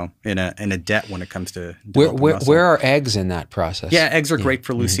of, in a debt when it comes to where are eggs in that process? Yeah, eggs are great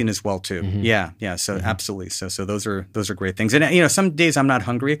for leucine as well too. Yeah. So absolutely. So those are great things. And some days I'm not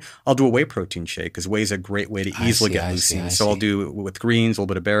hungry, I'll do a whey protein shake, because whey is a great way to easily get leucine. So I'll do with greens, a little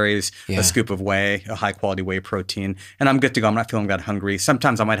bit of berries, a scoop of whey, a high quality whey protein, and I'm good to go. I'm not feeling that hungry.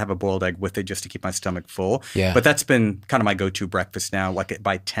 Sometimes I might have a boiled egg with it just to keep my stomach full. Yeah. But that's been kind of my go-to breakfast now, like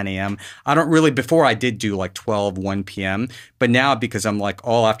by 10 a.m. I don't really, before I did do like 12, 1 p.m. But now, because I'm like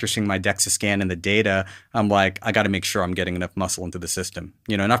all after seeing my DEXA scan and the data, I'm like, I got to make sure I'm getting enough muscle into the system.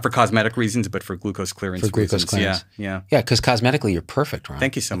 Not for cosmetic reasons, but for glucose clearance reasons. Glucose clearance. Yeah. Because cosmetically you're perfect, Ron.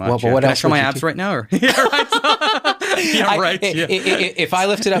 Thank you so much. Well, but can I show my abs right now? Or? Yeah, right. If I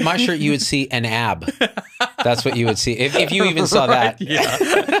lifted up my shirt, you would see an ab. That's what you would see if you even saw that.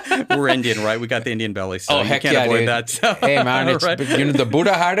 Yeah. We're Indian, right? We got the Indian belly, so you can't avoid that. So. Hey man, it's, the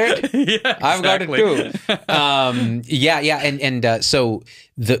Buddha had it. I've got it too. So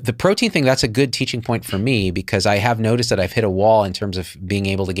the protein thing, that's a good teaching point for me, because I have noticed that I've hit a wall in terms of being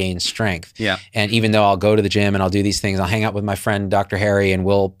able to gain strength. Yeah. And even though I'll go to the gym and I'll do these things, I'll hang out with my friend Dr. Harry, and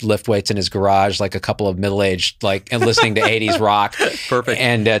we'll lift weights in his garage like a couple of middle-aged, and listening to 80s rock. Perfect.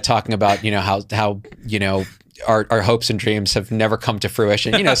 And talking about how our hopes and dreams have never come to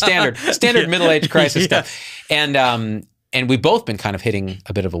fruition. Standard middle-age crisis stuff. And we've both been kind of hitting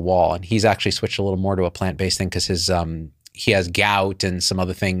a bit of a wall, and he's actually switched a little more to a plant-based thing because his he has gout and some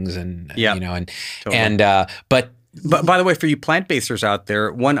other things, and But by the way, for you plant-basers out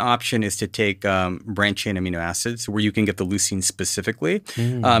there, one option is to take branched-chain amino acids, where you can get the leucine specifically.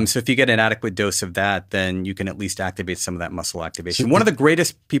 So if you get an adequate dose of that, then you can at least activate some of that muscle activation. One of the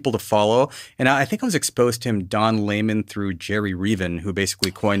greatest people to follow, and I think I was exposed to him, Don Layman, through Jerry Reven, who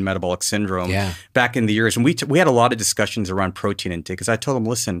basically coined metabolic syndrome back in the years. And we had a lot of discussions around protein intake, because I told him,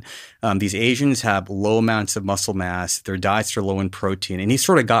 listen, these Asians have low amounts of muscle mass. Their diets are low in protein. And he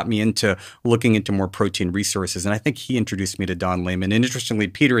sort of got me into looking into more protein resources. And I think he introduced me to Don Layman. And interestingly,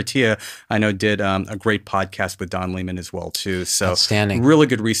 Peter Attia, I know, did a great podcast with Don Layman as well, too. So outstanding. Really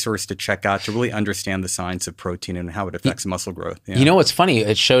good resource to check out to really understand the science of protein and how it affects muscle growth. Yeah. You know what's funny?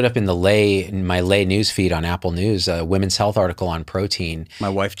 It showed up in my Lay news feed on Apple News, a women's health article on protein. My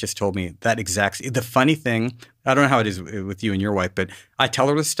wife just told me that the funny thing, I don't know how it is with you and your wife, but I tell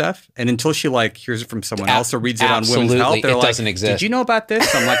her this stuff, and until she hears it from someone else or reads it on Women's Health, they're like, doesn't exist. Did you know about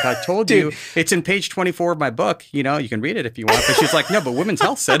this? I'm like, I told you. It's in page 24 of my book. You can read it if you want. But she's like, no, but Women's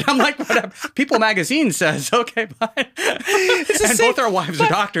Health said. I'm like, whatever. People Magazine says, okay, fine. And both our wives are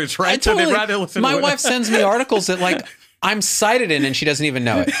doctors, right? Totally, so they'd rather listen my wife sends me articles that I'm cited in, and she doesn't even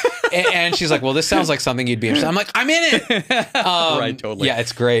know it. And she's like, well, this sounds like something you'd be interested in. I'm like, I'm in it. Right, totally. Yeah,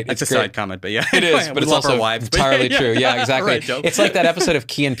 it's great. It's a side comment, but yeah. It is, but it's also entirely true. Yeah, exactly. Right, it's like that episode of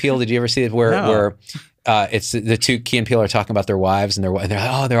Key and Peele. Did you ever see it where it's the two, Key and Peele, are talking about their wives, and they're like,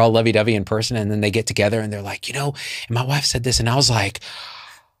 oh, they're all lovey-dovey in person, and then they get together, and they're like, and my wife said this, and I was like,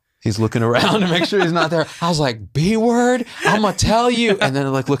 he's looking around to make sure he's not there. I was like, B word, I'm gonna tell you. And then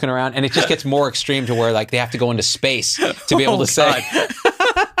looking around, and it just gets more extreme to where they have to go into space to be able to say.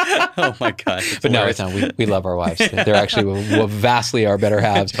 Oh my God. But no, it's not. We love our wives. They're actually vastly our better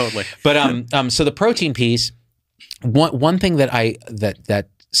halves. Totally. But so the protein piece, one thing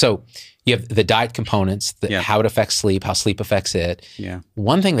so you have the diet components, how it affects sleep, how sleep affects it. Yeah.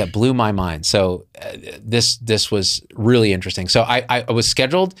 One thing that blew my mind. So this was really interesting. So I was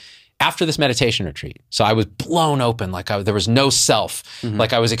scheduled after this meditation retreat. So I was blown open, like there was no self,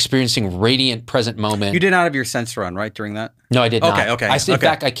 like I was experiencing radiant present moment. You did not have your sense run, right, during that? No, I did not. Okay. In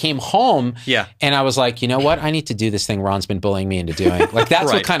fact, I came home and I was like, you know what? I need to do this thing Ron's been bullying me into doing. Like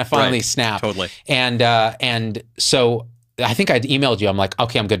that's what kind of finally snapped. Totally. And so I think I'd emailed you. I'm like,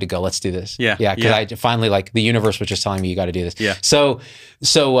 okay, I'm good to go. Let's do this. Yeah. Because I finally, like, the universe was just telling me you got to do this. Yeah. So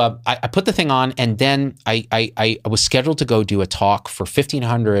I put the thing on, and then I was scheduled to go do a talk for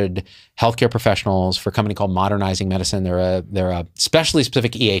 1,500 healthcare professionals for a company called Modernizing Medicine. They're a specially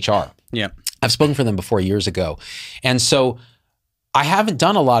specific EHR. Yeah. I've spoken for them before years ago. And so I haven't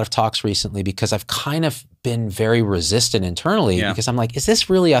done a lot of talks recently because I've kind of been very resistant internally because I'm like, is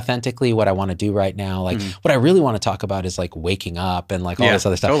this really authentically what I want to do right now? Like what I really want to talk about is like waking up and like all this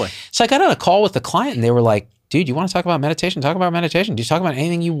other stuff. Totally. So I got on a call with the client and they were like, dude, you want to talk about meditation? Talk about meditation. You talk about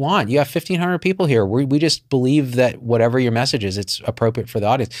anything you want. You have 1,500 people here. We just believe that whatever your message is, it's appropriate for the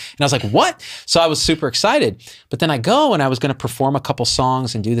audience. And I was like, what? So I was super excited. But then I go and I was going to perform a couple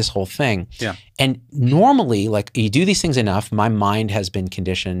songs and do this whole thing. Yeah. And normally, like you do these things enough, my mind has been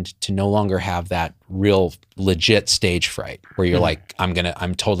conditioned to no longer have that real legit stage fright where you're like, I'm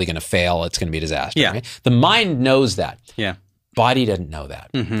totally going to fail. It's going to be a disaster. Yeah. Right? The mind knows that. Yeah. Body doesn't know that.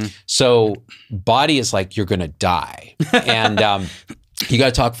 So body is like, you're going to die. And you got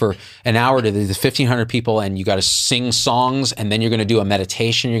to talk for an hour to the 1,500 people and you got to sing songs and then you're going to do a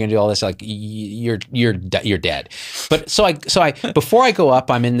meditation. You're going to do all this, like you're dead. But so I before I go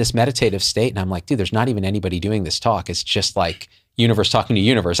up, I'm in this meditative state and I'm like, dude, there's not even anybody doing this talk. It's just like universe talking to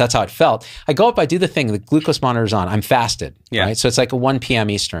universe. That's how it felt. I go up, I do the thing, the glucose monitor's on. I'm fasted, right? So it's like a 1 p.m.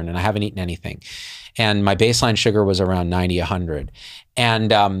 Eastern and I haven't eaten anything. And my baseline sugar was around 90, 100.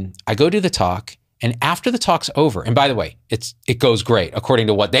 And I go do the talk. And after the talk's over, and by the way, it goes great according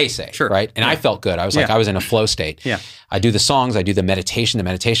to what they say, right? And I felt good. I was like, I was in a flow state. I do the songs, I do the meditation. The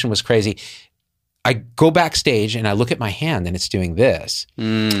meditation was crazy. I go backstage and I look at my hand and it's doing this.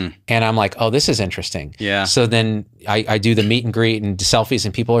 And I'm like, oh, this is interesting. So then I do the meet and greet and selfies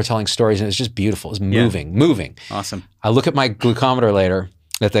and people are telling stories and it's just beautiful. It's moving. Awesome. I look at my glucometer later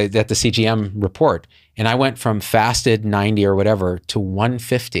at the CGM report and I went from fasted 90 or whatever to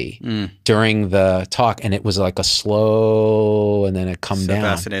 150 during the talk. And it was like a slow and then it come down.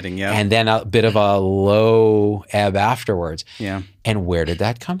 Fascinating, And then a bit of a low ebb afterwards. Yeah. And where did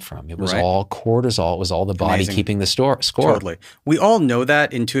that come from? It was all cortisol. It was all the body keeping the score. Totally. We all know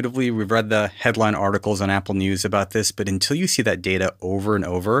that intuitively. We've read the headline articles on Apple News about this, but until you see that data over and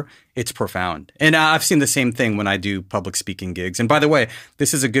over, it's profound. And I've seen the same thing when I do public speaking gigs. And by the way,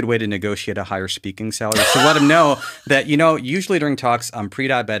 this is a good way to negotiate a higher speaking salary. So let them know that, usually during talks, I'm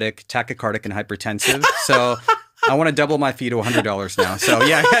pre-diabetic, tachycardic, and hypertensive. So I want to double my fee to $100 now. So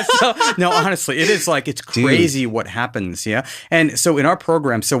no, honestly, it is like, it's crazy what happens. Yeah. And so in our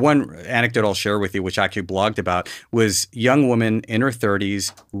program, so one anecdote I'll share with you, which I actually blogged about, was young woman in her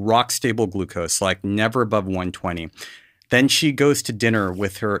 30s, rock stable glucose, like never above 120. Then she goes to dinner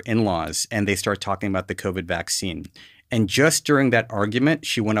with her in-laws and they start talking about the COVID vaccine. And just during that argument,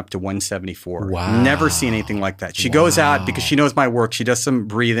 she went up to 174. Wow. Never seen anything like that. She goes out because she knows my work. She does some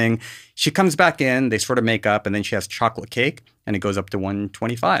breathing. She comes back in. They sort of make up. And then she has chocolate cake. And it goes up to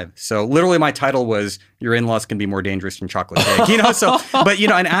 125. So literally my title was, your in-laws can be more dangerous than chocolate cake.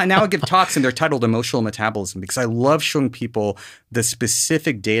 And now I give talks and they're titled Emotional Metabolism because I love showing people the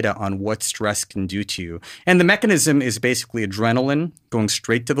specific data on what stress can do to you. And the mechanism is basically adrenaline going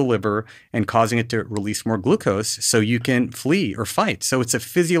straight to the liver and causing it to release more glucose so you can flee or fight. So it's a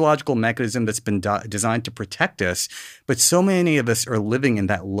physiological mechanism that's been designed to protect us. But so many of us are living in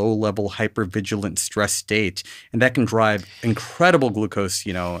that low-level, hypervigilant stress state, and that can drive incredible glucose,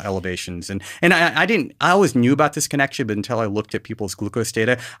 elevations. And I always knew about this connection, but until I looked at people's glucose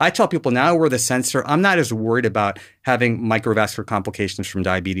data, I tell people now we're the sensor. I'm not as worried about having microvascular complications from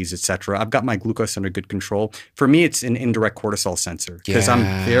diabetes, et cetera. I've got my glucose under good control. For me, it's an indirect cortisol sensor because I'm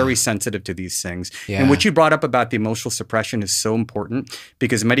very sensitive to these things. And what you brought up about the emotional suppression is so important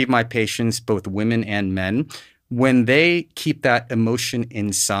because many of my patients, both women and men, when they keep that emotion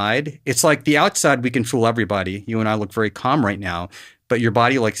inside, it's like the outside, we can fool everybody. You and I look very calm right now, but your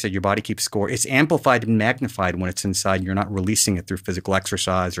body, like I said, your body keeps score. It's amplified and magnified when it's inside. You're not releasing it through physical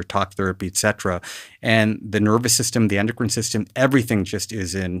exercise or talk therapy, et cetera. And the nervous system, the endocrine system, everything just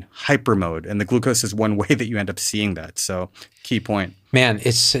is in hyper mode. And the glucose is one way that you end up seeing that. So key point. Man,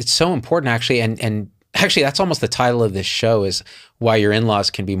 it's so important actually. And actually, that's almost the title of this show, is why your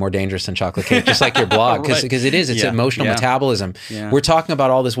in-laws can be more dangerous than chocolate cake, just like your blog, because right. It's emotional metabolism. Yeah. We're talking about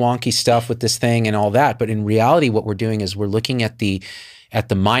all this wonky stuff with this thing and all that, but in reality, what we're doing is we're looking at the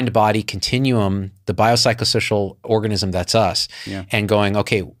mind-body continuum, the biopsychosocial organism that's us, and going,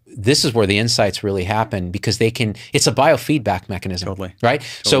 okay, this is where the insights really happen, because it's a biofeedback mechanism, right? Totally.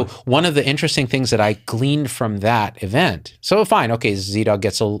 So one of the interesting things that I gleaned from that event, so fine, okay, ZDogg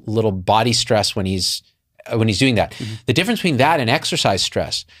gets a little body stress when he's doing that. Mm-hmm. The difference between that and exercise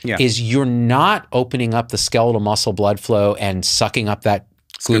stress is you're not opening up the skeletal muscle blood flow and sucking up that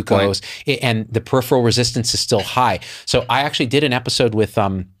glucose, and the peripheral resistance is still high. So I actually did an episode with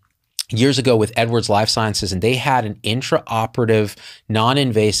years ago with Edwards Life Sciences, and they had an intraoperative,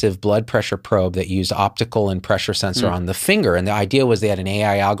 non-invasive blood pressure probe that used optical and pressure sensor on the finger. And the idea was they had an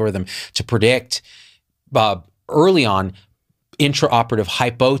AI algorithm to predict early on intraoperative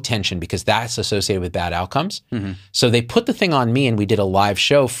hypotension, because that's associated with bad outcomes. Mm-hmm. So they put the thing on me, and we did a live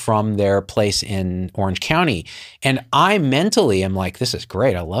show from their place in Orange County. And I mentally am like, this is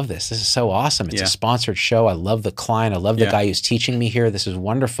great. I love this. This is so awesome. It's a sponsored show. I love the client. I love the guy who's teaching me here. This is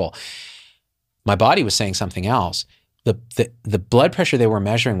wonderful. My body was saying something else. The blood pressure they were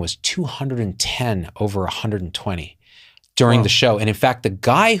measuring was 210 over 120 during the show. And in fact, the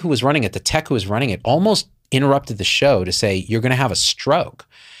guy who was running it, the tech who was running it, almost interrupted the show to say, you're going to have a stroke.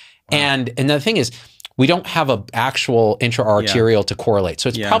 Wow. And the thing is, we don't have an actual intra-arterial to correlate. So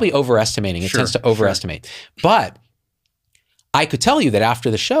it's probably overestimating. It tends to overestimate. But I could tell you that after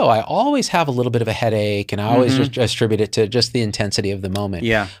the show, I always have a little bit of a headache, and I always attribute it to just the intensity of the moment.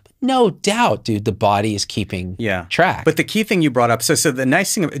 Yeah. But no doubt, dude, the body is keeping track. But the key thing you brought up, so the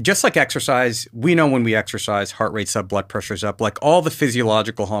nice thing, just like exercise, we know when we exercise, heart rate's up, blood pressure's up, like all the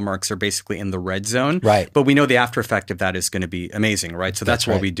physiological hallmarks are basically in the red zone. Right. But we know the after effect of that is going to be amazing, right? So that's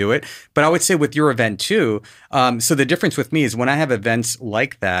why we do it. But I would say with your event too, so the difference with me is when I have events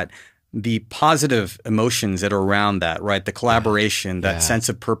like that, the positive emotions that are around that, right? The collaboration, that sense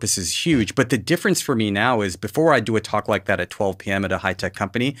of purpose is huge. But the difference for me now is before I do a talk like that at 12 p.m. at a high-tech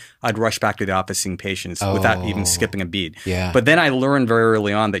company, I'd rush back to the office seeing patients without even skipping a beat. Yeah. But then I learned very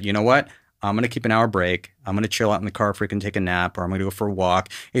early on that, you know what? I'm going to keep an hour break. I'm going to chill out in the car if I can take a nap, or I'm going to go for a walk.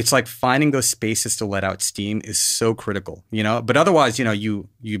 It's like finding those spaces to let out steam is so critical, you know? But otherwise, you know, you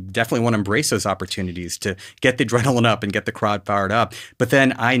definitely want to embrace those opportunities to get the adrenaline up and get the crowd fired up. But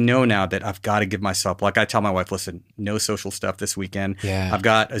then I know now that I've got to give myself, like I tell my wife, listen, no social stuff this weekend. Yeah. I've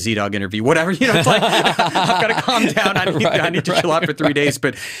got a ZDogg interview, whatever, you know, it's like, I've got to calm down. I need to chill out for 3 days.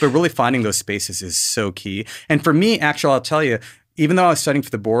 But really finding those spaces is so key. And for me, actually, I'll tell you, even though I was studying for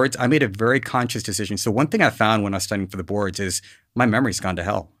the boards, I made a very conscious decision. So one thing I found when I was studying for the boards is my memory's gone to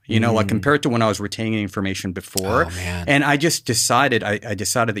hell. You know, like compared to when I was retaining information before. And I just decided, I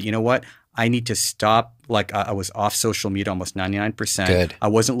decided that, you know what, I need to stop. Like I was off social media almost 99%. Good. I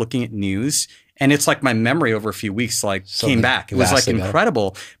wasn't looking at news. And it's like my memory over a few weeks came back. It was like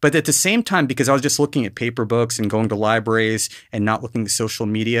incredible. But at the same time, because I was just looking at paper books and going to libraries and not looking at social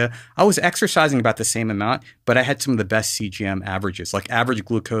media, I was exercising about the same amount, but I had some of the best CGM averages, like average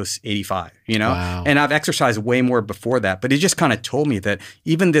glucose 85, you know? Wow. And I've exercised way more before that. But it just kind of told me that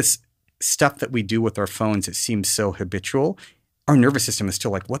even this stuff that we do with our phones, it seems so habitual. Our nervous system is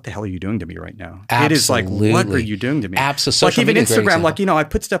still like, what the hell are you doing to me right now? Absolutely. It is like, what are you doing to me? Absolutely. Like even Instagram, like, you know, I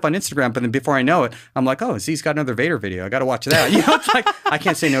put stuff on Instagram, but then before I know it, I'm like, oh, Z's got another Vader video. I got to watch that. You know, it's like, I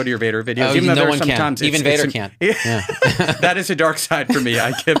can't say no to your Vader videos. Even though no one sometimes can. Even Vader can't. Yeah. That is a dark side for me.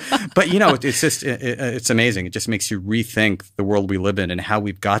 But you know, it's just, it's amazing. It just makes you rethink the world we live in and how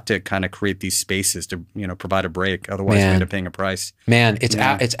we've got to kind of create these spaces to, you know, provide a break. Otherwise, we end up paying a price. Man, it's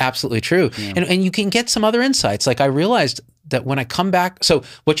absolutely true. Yeah. And you can get some other insights. Like I realized that when I come back, so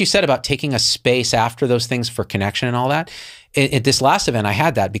what you said about taking a space after those things for connection and all that, at this last event, I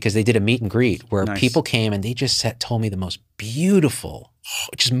had that because they did a meet and greet where people came and they just told me the most beautiful,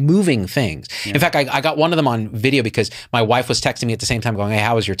 just moving things. Yeah. In fact, I got one of them on video because my wife was texting me at the same time going, hey,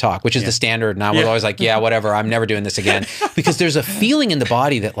 how was your talk? Which is the standard. And I was always like, yeah, whatever. I'm never doing this again. Because there's a feeling in the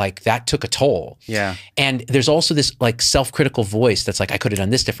body that like that took a toll. Yeah. And there's also this like self-critical voice that's like, I could have done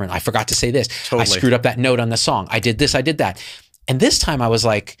this different. I forgot to say this. Totally. I screwed up that note on the song. I did this, I did that. And this time I was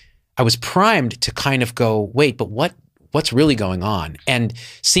like, I was primed to kind of go, wait, but what what's really going on? And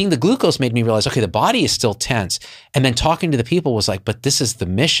seeing the glucose made me realize, okay, the body is still tense. And then talking to the people was like, but this is the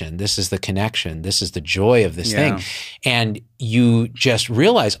mission. This is the connection. This is the joy of this thing. And you just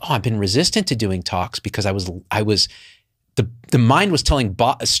realize, oh, I've been resistant to doing talks because the mind was telling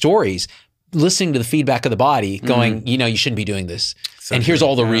stories, listening to the feedback of the body, going, you know, you shouldn't be doing this. So and here's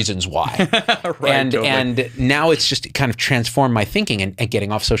all the reasons why. And now it's just kind of transformed my thinking and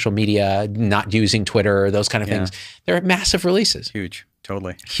getting off social media, not using Twitter, those kind of things. They're massive releases. Huge.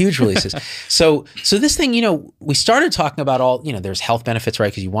 Totally. Huge releases. So this thing, you know, we started talking about all, you know, there's health benefits,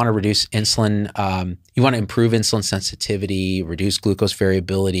 right? Because you want to reduce insulin, you want to improve insulin sensitivity, reduce glucose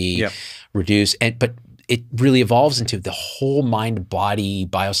variability, but it really evolves into the whole mind-body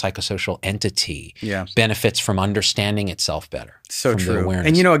biopsychosocial entity benefits from understanding itself better. So true.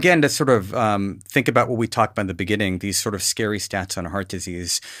 And, you know, again, to sort of think about what we talked about in the beginning, these sort of scary stats on heart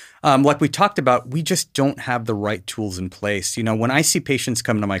disease, like we talked about, we just don't have the right tools in place. You know, when I see patients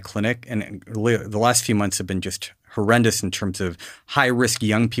come to my clinic, and the last few months have been just horrendous in terms of high-risk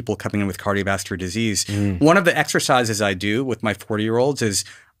young people coming in with cardiovascular disease, one of the exercises I do with my 40-year-olds is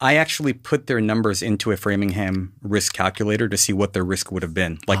I actually put their numbers into a Framingham risk calculator to see what their risk would have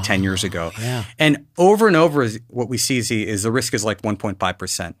been like 10 years ago. And over, what we see is the risk is like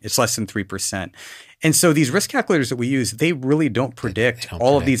 1.5%. It's less than 3%. And so these risk calculators that we use, they really don't predict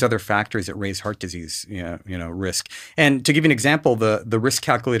all of these other factors that raise heart disease risk. And to give you an example, the risk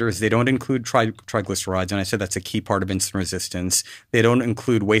calculators, they don't include triglycerides. And I said that's a key part of insulin resistance. They don't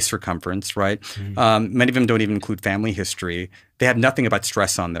include waist circumference, right? Many of them don't even include family history. They have nothing about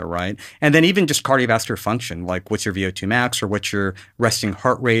stress on there, right? And then even just cardiovascular function, like what's your VO2 max or what's your resting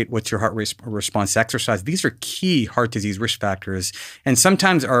heart rate, what's your heart rate response to exercise. These are key heart disease risk factors. And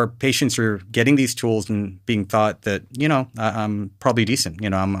sometimes our patients are getting these tools and being thought that, you know, I'm probably decent.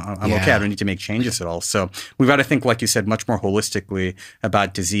 You know, I'm okay. I don't need to make changes at all. So we've got to think, like you said, much more holistically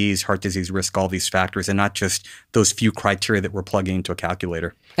about disease, heart disease risk, all these factors, and not just those few criteria that we're plugging into a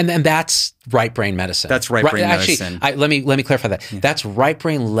calculator. And that's right brain medicine. That's right brain medicine. Actually, let me clarify that. That's right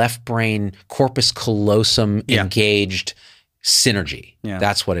brain, left brain, corpus callosum engaged synergy.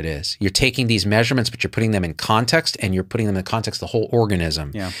 That's what it is. You're taking these measurements, but you're putting them in context, and you're putting them in context of the whole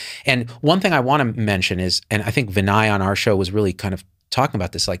organism. And one thing I want to mention is, and I think Vinay on our show was really kind of talking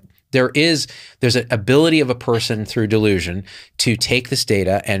about this, like there's an ability of a person through delusion to take this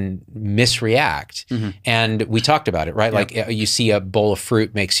data and misreact. And we talked about it, right? Like you see a bowl of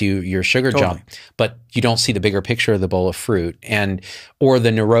fruit makes your sugar jump, but you don't see the bigger picture of the bowl of fruit, or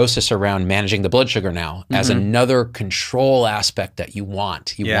the neurosis around managing the blood sugar now as another control aspect that you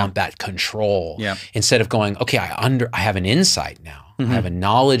want. You want that control instead of going, okay, I have an insight now. I have a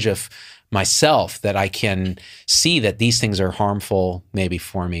knowledge of myself that I can see that these things are harmful maybe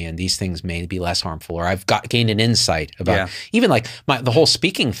for me, and these things may be less harmful, or I've gained an insight about even like the whole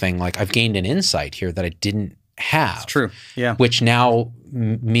speaking thing. Like I've gained an insight here that I didn't have. It's true. Which now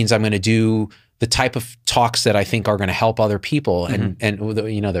means I'm going to do the type of talks that I think are going to help other people, and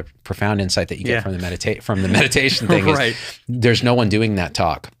you know, the profound insight that you get from the meditation thing is there's no one doing that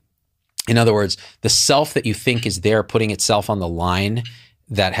talk. In other words, the self that you think is there putting itself on the line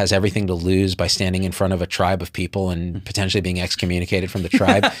that has everything to lose by standing in front of a tribe of people and potentially being excommunicated from the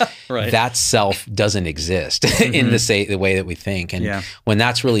tribe, that self doesn't exist in the way that we think. And when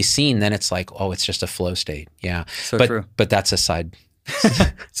that's really seen, then it's like, oh, it's just a flow state. True. But that's a side.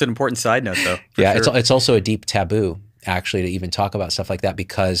 It's an important side note, though. It's also a deep taboo, actually, to even talk about stuff like that,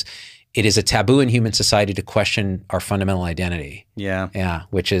 because it is a taboo in human society to question our fundamental identity.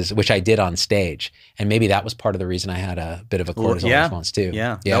 Which I did on stage. And maybe that was part of the reason I had a bit of a cortisol response too.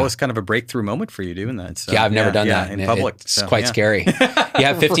 That was kind of a breakthrough moment for you doing that. So, I've never done that in public. It's quite scary. You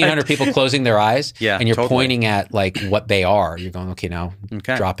have 1,500 people closing their eyes, and you're pointing at like what they are. You're going, okay, now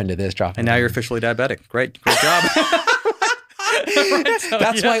drop into this, drop into that. And now you're officially diabetic. Great job.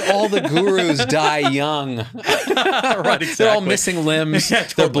 That's why all the gurus die young. Exactly. They're all missing limbs.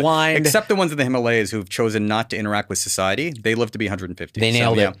 They're blind. Except the ones in the Himalayas who've chosen not to interact with society. They live to be 150. They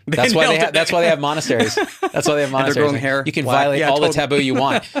nailed it. That's why they have monasteries. That's why they have monasteries. They're growing hair. You can violate all the taboo you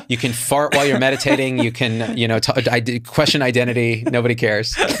want. You can fart while you're meditating. You can, question identity. Nobody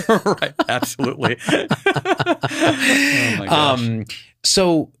cares. Absolutely. Oh my gosh.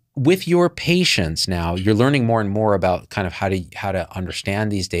 So with your patients now, you're learning more and more about kind of how to understand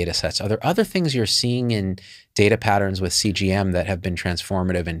these data sets. Are there other things you're seeing in data patterns with CGM that have been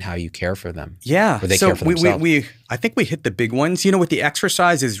transformative in how you care for them. Yeah. Or they care for themselves. I think we hit the big ones. You know, with the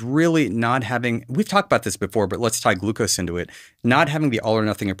exercise is really not having, we've talked about this before, but let's tie glucose into it. Not having the all or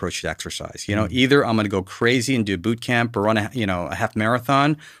nothing approach to exercise. You know, either I'm going to go crazy and do boot camp or run a half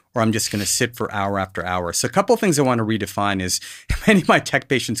marathon, or I'm just going to sit for hour after hour. So a couple of things I want to redefine is many of my tech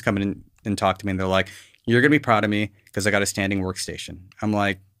patients come in and talk to me and they're like, you're going to be proud of me because I got a standing workstation. I'm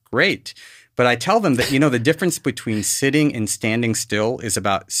like, great. But I tell them that, you know, the difference between sitting and standing still is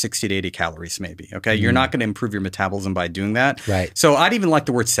about 60 to 80 calories maybe, okay? You're not going to improve your metabolism by doing that. Right. So I'd even like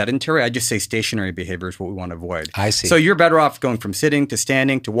the word sedentary. I just say stationary behavior is what we want to avoid. I see. So you're better off going from sitting to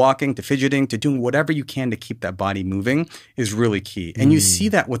standing to walking to fidgeting to doing whatever you can to keep that body moving is really key. And you see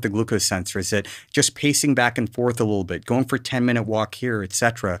that with the glucose sensor is that just pacing back and forth a little bit, going for a 10-minute walk here,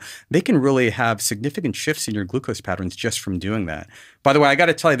 etc. They can really have significant shifts in your glucose patterns just from doing that. By the way, I got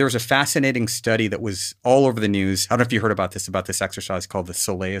to tell you, there was a fascinating study that was all over the news. I don't know if you heard about this exercise called the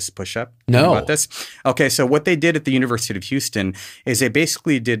Soleus push-up. No. About this? Okay, so what they did at the University of Houston is they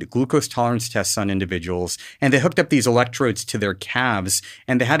basically did glucose tolerance tests on individuals, and they hooked up these electrodes to their calves,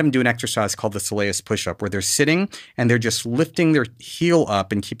 and they had them do an exercise called the Soleus push-up, where they're sitting and they're just lifting their heel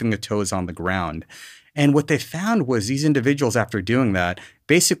up and keeping the toes on the ground. And what they found was these individuals, after doing that,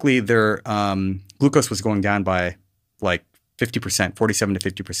 basically their glucose was going down by like 50%, 47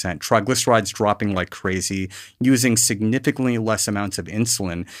 to 50%, triglycerides dropping like crazy, using significantly less amounts of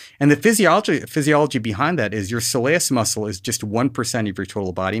insulin. And the physiology behind that is your soleus muscle is just 1% of your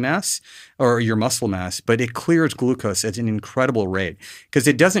total body mass or your muscle mass, but it clears glucose at an incredible rate because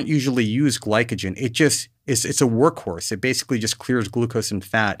it doesn't usually use glycogen. It's a workhorse. It basically just clears glucose and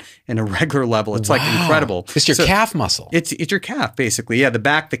fat in a regular level. It's like incredible. It's your calf muscle. It's your calf, basically. Yeah, the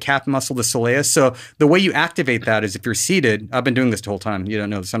back, the calf muscle, the soleus. So the way you activate that is if you're seated. I've been doing this the whole time. You don't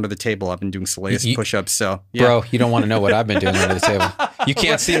know this under the table. I've been doing soleus push-ups. So yeah. Bro, you don't want to know what I've been doing under the table. You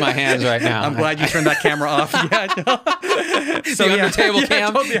can't see my hands right now. I'm glad you turned that camera off. Yeah. So the under table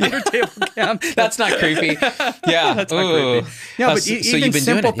cam. Totally under table cam. That's not creepy. Yeah, that's not creepy. Yeah, but so even you've been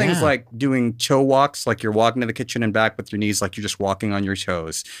simple doing it, things like doing toe walks, like you're walking to the kitchen and back with your knees, like you're just walking on your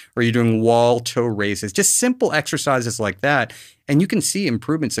toes, or you're doing wall toe raises, just simple exercises like that. And you can see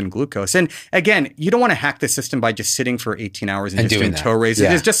improvements in glucose. And again, you don't want to hack the system by just sitting for 18 hours and just doing toe raises.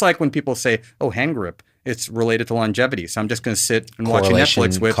 Yeah. It's just like when people say, oh, hand grip. It's related to longevity. So I'm just going to sit and watch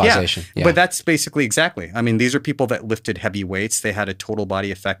Netflix with causation. Yeah. But that's basically exactly. I mean, these are people that lifted heavy weights. They had a total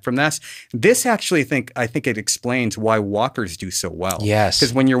body effect from this. This actually, I think it explains why walkers do so well. Yes.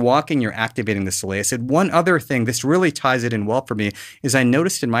 Because when you're walking, you're activating the soleus. And one other thing, this really ties it in well for me, is I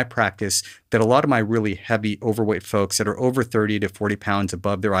noticed in my practice that a lot of my really heavy overweight folks that are over 30 to 40 pounds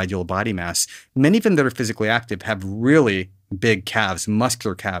above their ideal body mass, many of them that are physically active have really big calves,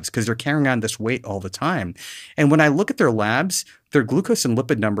 muscular calves, because they're carrying on this weight all the time. And when I look at their labs, their glucose and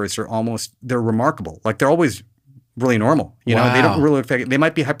lipid numbers are they're remarkable. Like they're always really normal. You know, they don't really affect, they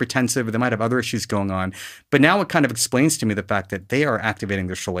might be hypertensive, or they might have other issues going on. But now it kind of explains to me the fact that they are activating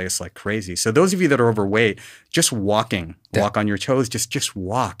their soleus like crazy. So those of you that are overweight, just walk on your toes, just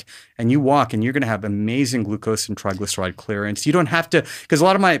walk. And you walk and you're going to have amazing glucose and triglyceride clearance. You don't have to, because a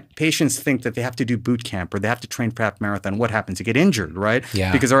lot of my patients think that they have to do boot camp or they have to train for half marathon. What happens? You get injured, right?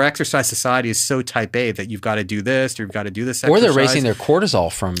 Yeah. Because our exercise society is so type A that you've got to do this, or you've got to do this exercise. Or they're raising their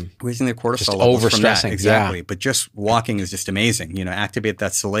cortisol from overstressing. Exactly. Yeah. But just walking is just amazing. You know, activate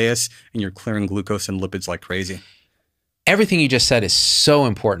that soleus and you're clearing glucose and lipids like crazy. Everything you just said is so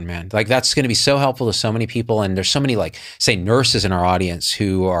important, man. Like that's going to be so helpful to so many people. And there's so many, like, say, nurses in our audience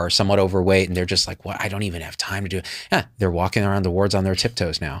who are somewhat overweight and they're just like, well, I don't even have time to do it. Yeah, they're walking around the wards on their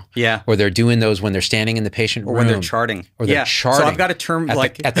tiptoes now. Yeah. Or they're doing those when they're standing in the patient room. Or when they're charting. Or they're charting. So I've got a term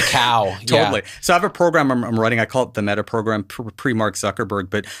at the cow. Totally. Yeah. So I have a program I'm writing. I call it the Meta program, pre-Mark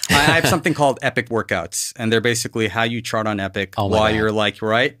Zuckerberg. But I have something called Epic workouts. And they're basically how you chart on Epic while you're like,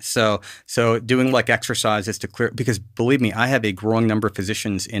 right? So doing like exercises to clear, because believe me, I have a growing number of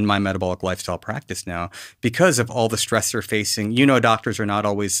physicians in my metabolic lifestyle practice now because of all the stress they're facing. You know, doctors are not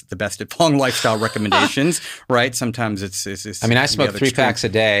always the best at following lifestyle recommendations, right? Sometimes it's I mean, I smoke 3 packs a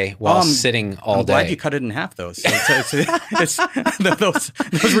day while sitting all day. I'm glad you cut it in half, though. So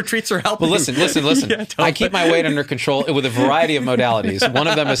those retreats are helping. Well, listen. Yeah, totally. I keep my weight under control with a variety of modalities. One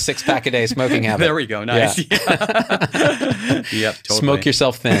of them is 6-pack a day smoking habit. There we go. Nice. Yeah. Yep, totally. Smoke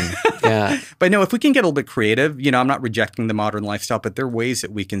yourself thin. But no, if we can get a little bit creative, you know, I'm not rejecting the modern lifestyle, but there are ways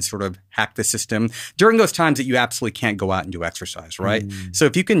that we can sort of hack the system during those times that you absolutely can't go out and do exercise, right? So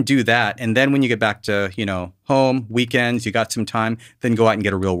if you can do that, and then when you get back to, you know, home, weekends, you got some time, then go out and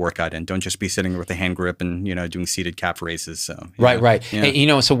get a real workout in. Don't just be sitting with a hand grip and, you know, doing seated calf raises. So right. Yeah. And, you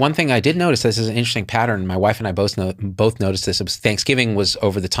know, so one thing I did notice, this is an interesting pattern. My wife and I both noticed this. It was Thanksgiving was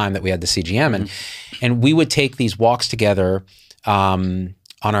over the time that we had the CGM, and we would take these walks together on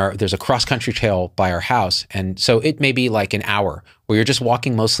there's a cross country trail by our house, and so it may be like an hour where you're just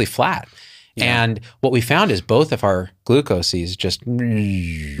walking mostly flat. And what we found is both of our glucoses just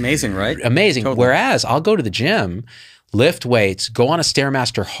amazing, right? Amazing. Totally. Whereas I'll go to the gym, lift weights, go on a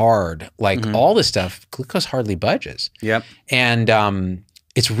Stairmaster hard, like all this stuff, glucose hardly budges. Yep. And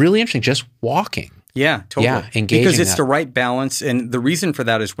it's really interesting just walking. Yeah, totally. Yeah, engaging because it's the right balance. And the reason for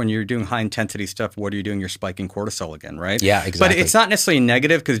that is when you're doing high intensity stuff, what are you doing? You're spiking cortisol again, right? Yeah, exactly. But it's not necessarily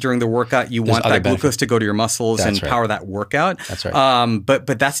negative because during the workout, you want that glucose to go to your muscles and power that workout. That's right.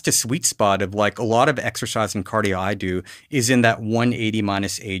 But that's the sweet spot of like a lot of exercise and cardio I do is in that 180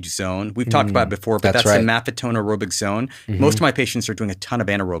 minus age zone. We've talked about it before, but that's the maffetone aerobic zone. Most of my patients are doing a ton of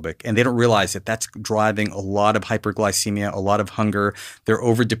anaerobic and they don't realize that that's driving a lot of hyperglycemia, a lot of hunger. They're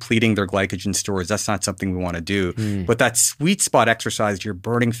over depleting their glycogen stores. That's not something we want to do. But that sweet spot exercise, you're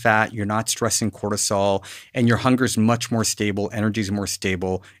burning fat, you're not stressing cortisol, and your hunger is much more stable, energy is more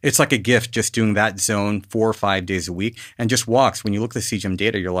stable. It's like a gift just doing that zone 4 or 5 days a week and just walks. When you look at the CGM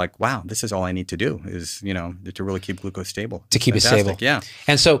data, you're like, wow, this is all I need to do is, you know, to really keep glucose stable. To keep it stable. Yeah.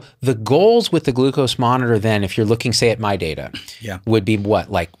 And so the goals with the glucose monitor then, if you're looking, say, at my data, would be what?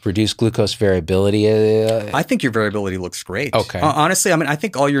 Like reduce glucose variability? I think your variability looks great. Okay. Honestly, I mean, I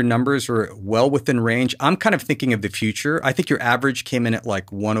think all your numbers are well within range. I'm kind of thinking of the future. I think your average came in at like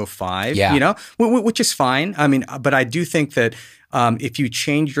 105, you know, which is fine. I mean, but I do think that if you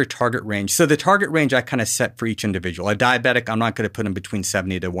change your target range. So the target range I kind of set for each individual. A diabetic, I'm not going to put them between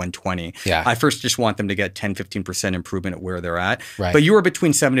 70 to 120. I first just want them to get 10, 15% improvement at where they're at. But you were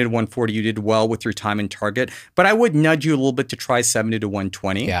between 70 to 140. You did well with your time and target. But I would nudge you a little bit to try 70 to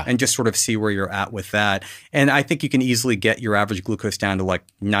 120 and just sort of see where you're at with that. And I think you can easily get your average glucose down to like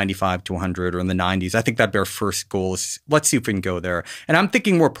 95 to 100 or in the 90s. I think that'd be our first goal is let's see if we can go there. And I'm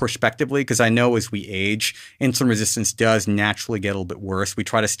thinking more prospectively because I know as we age, insulin resistance does naturally get a little bit worse. We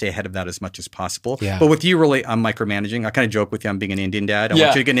try to stay ahead of that as much as possible. But with you, really, I'm micromanaging. I kind of joke with you. I'm being an Indian dad. I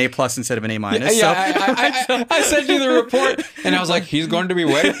want you to get an A+ instead of an A-. I sent you the report, and I was like, he's going to be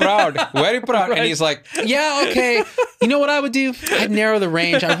very proud, very proud. And he's like, yeah, okay. You know what I would do? I'd narrow the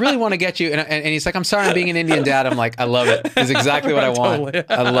range. I really want to get you. And he's like, I'm sorry, I'm being an Indian dad. I'm like, I love it. It's exactly what I want.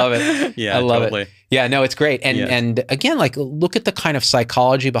 I love it. Yeah, I love it. Yeah, no, it's great. And again, like look at the kind of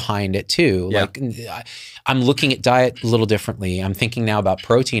psychology behind it too. Like I'm looking at diet a little differently. I'm thinking now about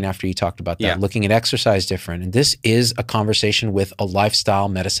protein after you talked about that, looking at exercise different. And this is a conversation with a lifestyle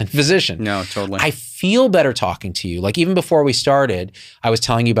medicine physician. No, totally. I feel better talking to you. Like even before we started, I was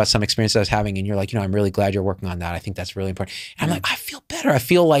telling you about some experience I was having and you're like, you know, I'm really glad you're working on that. I think that's really important. And I'm like, I feel better. I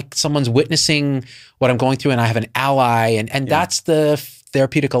feel like someone's witnessing what I'm going through and I have an ally and that's the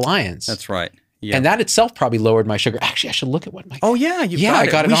therapeutic alliance. That's right. And that itself probably lowered my sugar. Actually, I should look at what my... Oh, yeah. I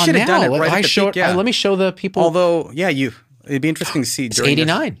got it on should have now. done it right at the peak, let me show the people. Although, it'd be interesting to see. It's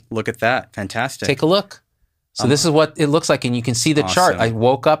 89. Look at that. Fantastic. Take a look. So this is what it looks like. And you can see the chart. I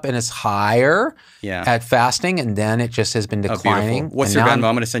woke up and it's higher at fasting. And then it just has been declining. What's your Venmo? I'm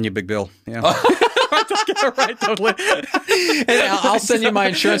going to send you a big bill. Yeah. Right, totally. And I'll send you my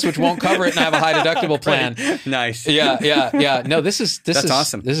insurance, which won't cover it, and I have a high deductible plan. Nice. Yeah. No, that's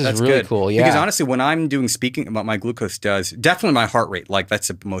awesome. This is really cool. Yeah. Because honestly, when I'm doing speaking about my glucose does definitely my heart rate, like that's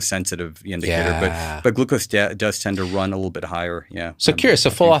the most sensitive indicator. But glucose does tend to run a little bit higher. Yeah. So curious. So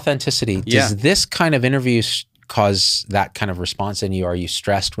full authenticity. Does this kind of interview cause that kind of response in you? Are you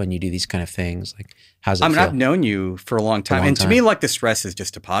stressed when you do these kind of things? Like, how's it feel? I've known you for a long time. And to me, like the stress is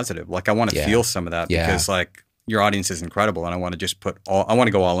just a positive. Like I want to feel some of that because like your audience is incredible and I want to just I want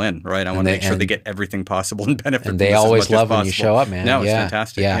to go all in, right? I want to make sure they get everything possible and benefit from this. And they always love when you show up, man. No, it's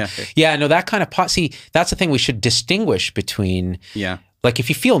fantastic. Yeah, no, that kind of, see, that's the thing we should distinguish between, like if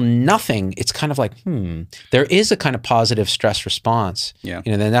you feel nothing, it's kind of like, there is a kind of positive stress response. You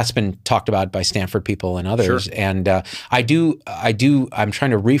know, then that's been talked about by Stanford people and others. And I'm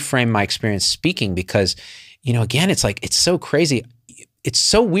trying to reframe my experience speaking because, you know, again, it's like, it's so crazy. It's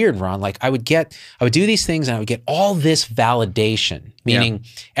so weird, Ron. Like I would do these things and I would get all this validation, meaning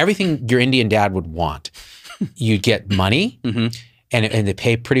everything your Indian dad would want. You'd get money and they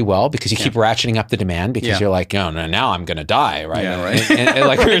pay pretty well because you keep ratcheting up the demand because you're like, oh, no, now I'm going to die, right? Yeah, right. And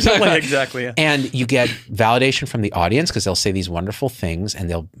like we were talking about. Exactly. Yeah. And you get validation from the audience because they'll say these wonderful things and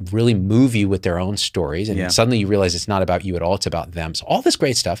they'll really move you with their own stories. And suddenly you realize it's not about you at all, it's about them. So all this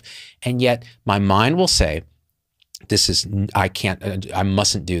great stuff. And yet my mind will say, I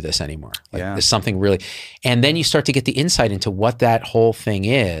mustn't do this anymore. Like, there's something really, and then you start to get the insight into what that whole thing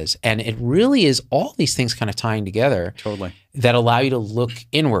is. And it really is all these things kind of tying together. Totally. That allow you to look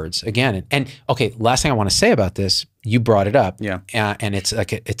inwards again. And okay, last thing I want to say about this, you brought it up. Yeah. And it's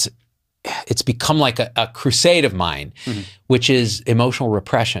like, it's become like a crusade of mine, which is emotional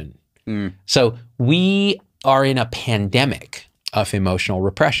repression. So we are in a pandemic of emotional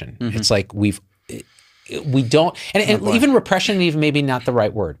repression. It's like we don't, and even repression, even maybe not the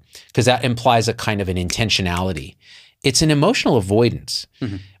right word, because that implies a kind of an intentionality. It's an emotional avoidance.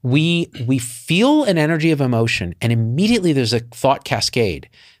 We feel an energy of emotion, and immediately there's a thought cascade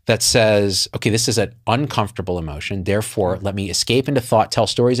that says, okay, this is an uncomfortable emotion, therefore let me escape into thought, tell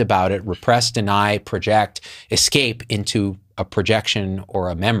stories about it, repress, deny, project, escape into a projection or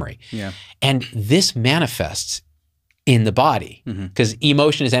a memory. And this manifests in the body, because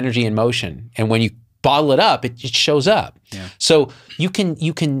emotion is energy in motion. And when you bottle it up, it shows up. So you can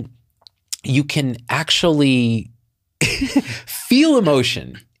actually feel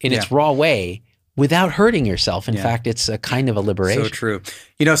emotion in its raw way without hurting yourself. In fact, it's a kind of a liberation. So true.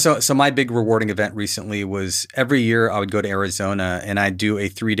 You know, so my big rewarding event recently was every year I would go to Arizona and I'd do a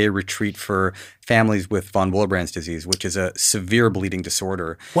 3-day retreat for families with von Willebrand's disease, which is a severe bleeding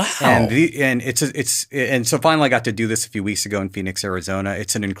disorder. Wow. And so finally I got to do this a few weeks ago in Phoenix, Arizona.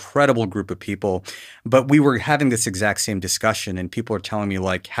 It's an incredible group of people, but we were having this exact same discussion and people are telling me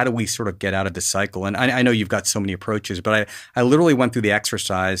like, how do we sort of get out of the cycle? And I know you've got so many approaches, but I literally went through the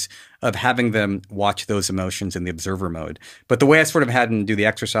exercise of having them watch those emotions in the observer mode. But the way I sort of had them do the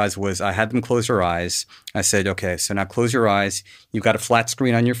exercise was I had them close their eyes. I said, okay, so now close your eyes. You've got a flat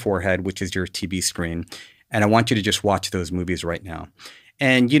screen on your forehead, which is your TB screen. And I want you to just watch those movies right now.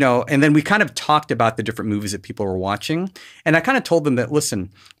 And, you know, and then we kind of talked about the different movies that people were watching. And I kind of told them that, listen,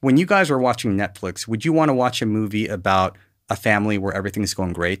 when you guys are watching Netflix, would you want to watch a movie about a family where everything's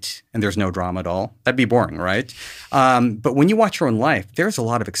going great and there's no drama at all? That'd be boring, right? But when you watch your own life, there's a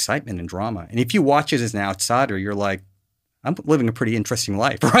lot of excitement and drama. And if you watch it as an outsider, you're like, I'm living a pretty interesting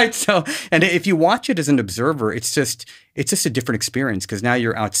life, right? So, and if you watch it as an observer, it's just a different experience because now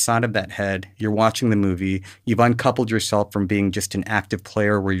you're outside of that head. You're watching the movie. You've uncoupled yourself from being just an active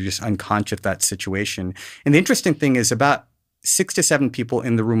player where you're just unconscious of that situation. And the interesting thing is about 6 to 7 people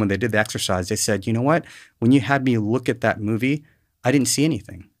in the room when they did the exercise, they said, you know what? When you had me look at that movie, I didn't see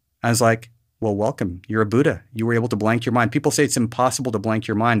anything. I was like, well, welcome. You're a Buddha. You were able to blank your mind. People say it's impossible to blank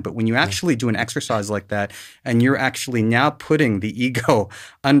your mind, but when you actually do an exercise like that and you're actually now putting the ego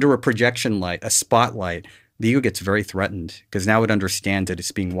under a projection light, a spotlight, the ego gets very threatened because now it understands that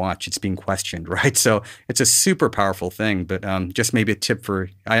it's being watched, it's being questioned, right? So it's a super powerful thing, but just maybe a tip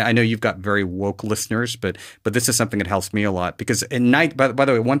for, I know you've got very woke listeners, but this is something that helps me a lot because at night, by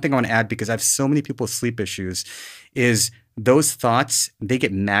the way, one thing I want to add, because I have so many people with sleep issues, is those thoughts, they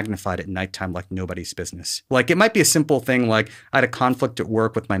get magnified at nighttime like nobody's business. Like it might be a simple thing like I had a conflict at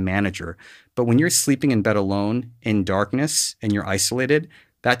work with my manager, but when you're sleeping in bed alone in darkness and you're isolated,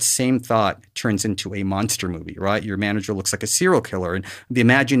 that same thought turns into a monster movie, right? Your manager looks like a serial killer and the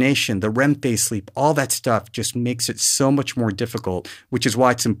imagination, the REM phase sleep, all that stuff just makes it so much more difficult, which is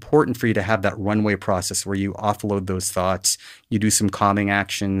why it's important for you to have that runway process where you offload those thoughts, you do some calming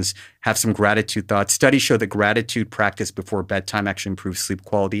actions, have some gratitude thoughts. Studies show that gratitude practice before bedtime actually improves sleep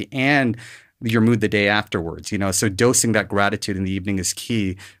quality and your mood the day afterwards, you know, so dosing that gratitude in the evening is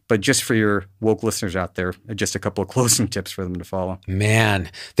key. But just for your woke listeners out there, just a couple of closing tips for them to follow.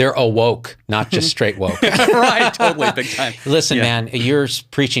 Man, they're awoke, not just straight woke. Right, totally, big time. Listen, man, you're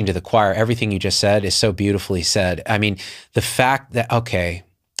preaching to the choir. Everything you just said is so beautifully said. I mean, the fact that, okay,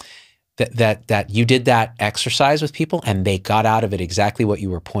 that you did that exercise with people and they got out of it exactly what you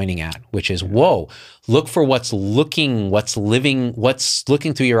were pointing at, which is, whoa, look for what's looking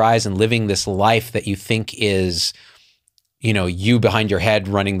through your eyes and living this life that you think is, you know, you behind your head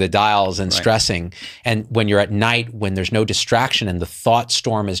running the dials and stressing. And when you're at night, when there's no distraction and the thought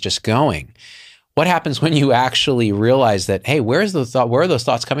storm is just going, what happens when you actually realize that, hey, where are those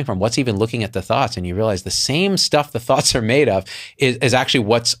thoughts coming from? What's even looking at the thoughts? And you realize the same stuff the thoughts are made of is actually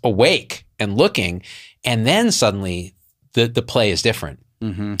what's awake and looking. And then suddenly the play is different.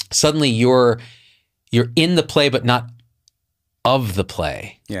 Suddenly you're in the play, but not of the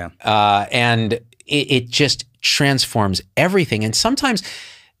play. Yeah. And it just transforms everything. And sometimes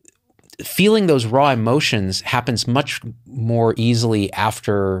feeling those raw emotions happens much more easily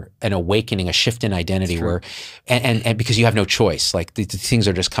after an awakening, a shift in identity, where, and because you have no choice, like the things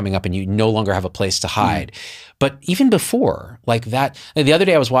are just coming up and you no longer have a place to hide. But even before, like that, the other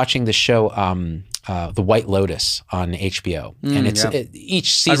day I was watching the show, The White Lotus on HBO, and it's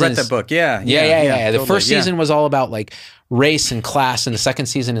each season. I read that book. Yeah. The totally, first season was all about like race and class, and the second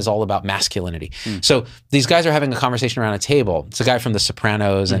season is all about masculinity. So these guys are having a conversation around a table. It's a guy from The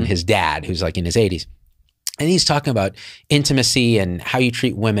Sopranos and his dad, who's like in his 80s, and he's talking about intimacy and how you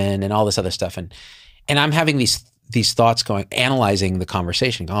treat women and all this other stuff. And I'm having these thoughts going, analyzing the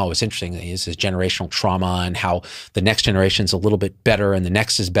conversation. Oh, it's interesting. This is generational trauma and how the next generation's a little bit better and the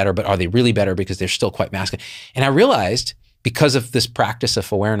next is better, but are they really better because they're still quite masculine? And I realized, because of this practice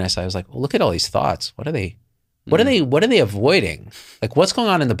of awareness, I was like, well, look at all these thoughts. What are they? What are they avoiding? Like, what's going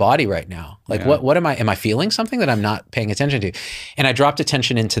on in the body right now? Like, what am I feeling something that I'm not paying attention to? And I dropped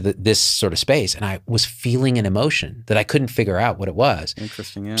attention into this sort of space, and I was feeling an emotion that I couldn't figure out what it was.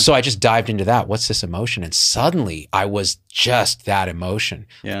 Interesting, yeah. So I just dived into that. What's this emotion? And suddenly I was just that emotion.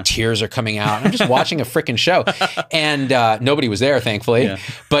 Yeah. Tears are coming out. I'm just watching a freaking show, and nobody was there, thankfully. Yeah.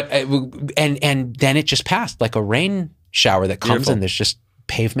 But and then it just passed like a rain shower that comes, and there's just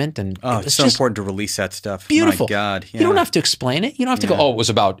pavement, and it's so important to release that stuff. Beautiful. My God. Yeah. You don't have to explain it. You don't have to go, oh, it was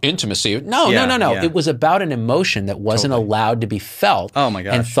about intimacy. No. It was about an emotion that wasn't allowed to be felt. Oh my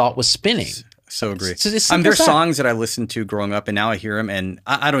gosh. And thought was spinning. So agree. There's songs that I listened to growing up, and now I hear them, and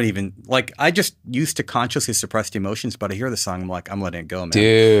I don't even, like, I just used to consciously suppress the emotions, but I hear the song, I'm like, I'm letting it go, man.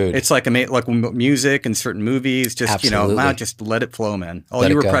 Dude. It's like music and certain movies, just, Absolutely. Just let it flow, man. All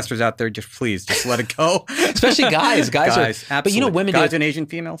you repressors out there, please let it go. Especially guys. Guys are, absolutely. But women guys and Asian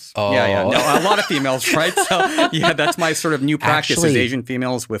females. Oh. Yeah. No, a lot of females, right? So, that's my sort of new practice is Asian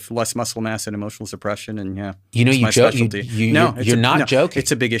females with less muscle mass and emotional suppression, and you joke. You're not joking.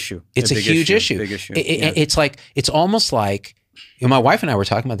 It's a big issue. It's a huge issue. Big issue. It's almost like, my wife and I were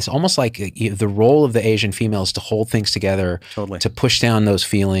talking about this, almost like the role of the Asian females to hold things together, to push down those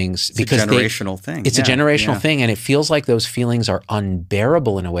feelings. It's a generational thing. It's a generational thing, and it feels like those feelings are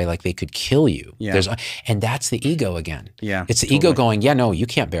unbearable in a way, like they could kill you. Yeah. And that's the ego again. Yeah, it's the ego going, no, you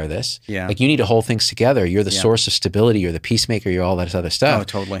can't bear this. Yeah. Like, you need to hold things together. You're the source of stability. You're the peacemaker. You're all that other stuff. Oh,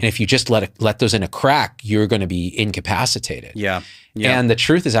 totally. And if you just let those in a crack, you're going to be incapacitated. Yeah. Yeah. And the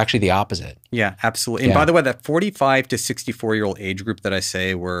truth is actually the opposite. Yeah, absolutely. And by the way, that 45 to 64-year-old age group that I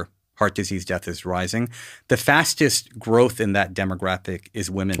say where heart disease death is rising, the fastest growth in that demographic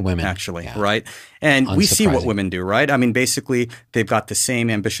is women actually, right? And we see what women do, right? I mean, basically, they've got the same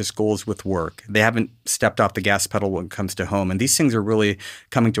ambitious goals with work. They haven't stepped off the gas pedal when it comes to home. And these things are really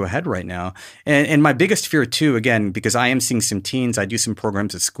coming to a head right now. And my biggest fear too, again, because I am seeing some teens, I do some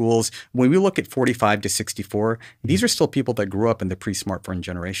programs at schools. When we look at 45 to 64, these are still people that grew up in the pre-smartphone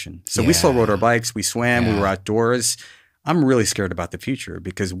generation. So we still rode our bikes, we swam, we were outdoors. I'm really scared about the future,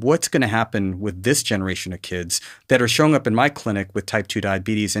 because what's going to happen with this generation of kids that are showing up in my clinic with type 2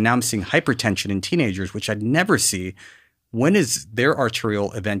 diabetes, and now I'm seeing hypertension in teenagers, which I'd never see. When is their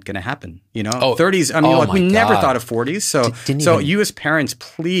arterial event going to happen? 30s. I mean, we never thought of 40s. So you as parents,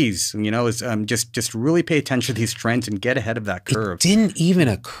 please, just really pay attention to these trends and get ahead of that curve. It didn't even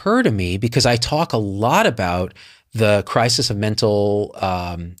occur to me, because I talk a lot about the crisis of mental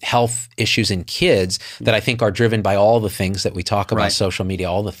health issues in kids that I think are driven by all the things that we talk about, social media,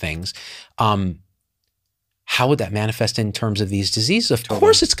 all the things. How would that manifest in terms of these diseases? Of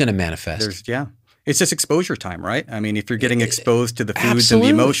course it's going to manifest. It's just exposure time, right? I mean, if you're getting exposed to the foods and the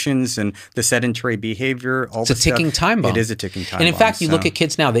emotions and the sedentary behavior, it's a ticking time bomb. It is a ticking time bomb. And in fact, you look at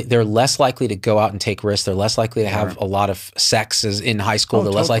kids now, they're less likely to go out and take risks. They're less likely to have a lot of sex in high school.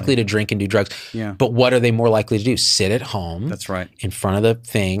 They're less likely to drink and do drugs. Yeah. But what are they more likely to do? Sit at home. That's right. In front of the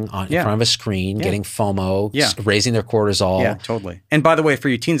thing, in front of a screen, getting FOMO, raising their cortisol. Yeah, totally. And by the way, for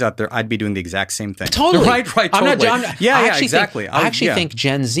you teens out there, I'd be doing the exact same thing. Totally. Right, totally. Exactly. I actually think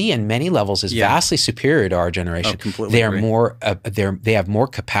Gen Z in many levels is vastly superior to our generation. Completely they are more. They have more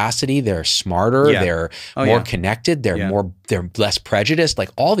capacity. They're smarter. They're more connected. They're less prejudiced. Like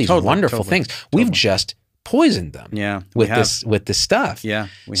all these wonderful things. We've just poisoned them. With this stuff. Yeah.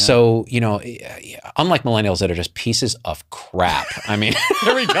 So unlike millennials that are just pieces of crap. I mean,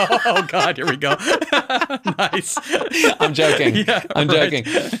 here we go. Oh God, here we go. Nice. I'm joking. I'm joking.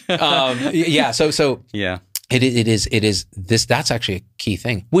 It is this. That's actually a key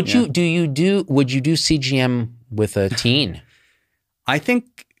thing. Would you do CGM with a teen? I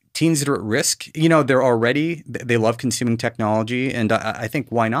think teens that are at risk, they love consuming technology, and I think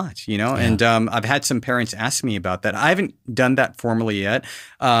why not, And I've had some parents ask me about that. I haven't done that formally yet,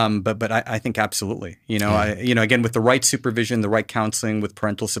 but I think absolutely, again, with the right supervision, the right counseling, with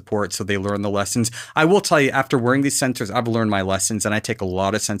parental support, so they learn the lessons. I will tell you, after wearing these sensors, I've learned my lessons, and I take a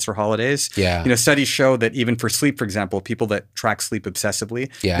lot of sensor holidays. Yeah. Studies show that even for sleep, for example, people that track sleep obsessively,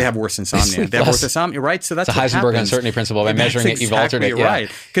 they have worse insomnia. They have worse insomnia, right? So that's the Heisenberg uncertainty principle. By measuring it, you've altered it.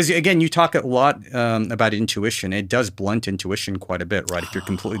 Right. Because again, you talk a lot about intuition. It does blunt intuition quite a bit, right? If you're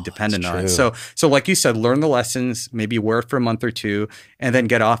completely dependent on it. So like you said, learn the lessons, maybe wear it for a month or two, and then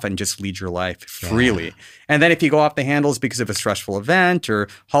get off and just lead your life freely. Yeah. And then if you go off the handles because of a stressful event or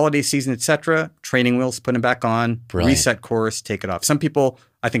holiday season, etc., training wheels, put them back on, reset course, take it off. Some people,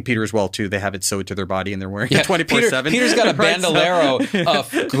 I think Peter as well too, they have it sewed to their body and they're wearing it 24/7. Peter's got a bandolero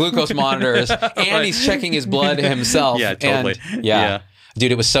of glucose monitors, and he's checking his blood himself. Yeah, totally. And,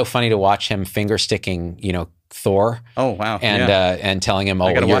 dude, it was so funny to watch him finger sticking, Thor. Oh, wow. And telling him,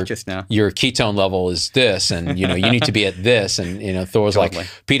 I gotta watch this now. Your ketone level is this, and you need to be at this. And Thor's like,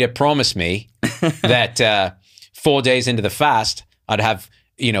 Peter promised me that 4 days into the fast, I'd have,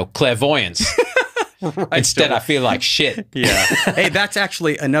 clairvoyance. Right, instead, I feel like shit. Yeah. Hey, that's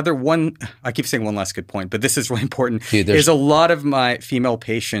actually another one. I keep saying one last good point, but this is really important. Dude, is a lot of my female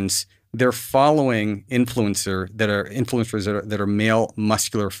patients, they're following influencers that are male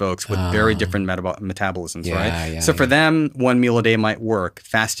muscular folks with very different metabolisms, right? So for them, 1 meal a day might work.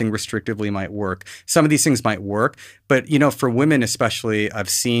 Fasting restrictively might work. Some of these things might work. But, for women especially, I've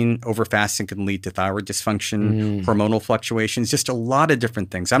seen overfasting can lead to thyroid dysfunction, hormonal fluctuations, just a lot of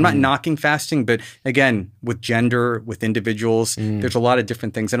different things. I'm not knocking fasting, but again, with gender, with individuals, there's a lot of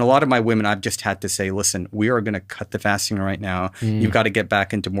different things. And a lot of my women, I've just had to say, listen, we are going to cut the fasting right now. You've got to get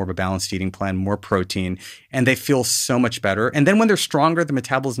back into more of a balanced eating plan, more protein, and they feel so much better. And then when they're stronger, the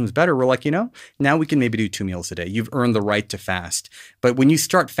metabolism is better. We're like, now we can maybe do 2 meals a day. You've earned the right to fast. But when you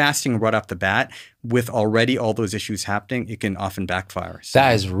start fasting right off the bat, with already all those issues happening, it can often backfire. So,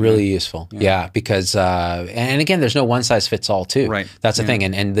 that is really useful. Yeah, because and again, there's no one size fits all too. Right. That's the thing.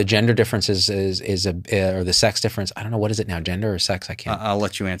 And the gender difference is or the sex difference. I don't know, what is it now, gender or sex? I can't. I'll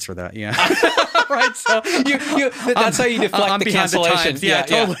let you answer that. Yeah. Right. So that's how you deflect the cancellation. Yeah,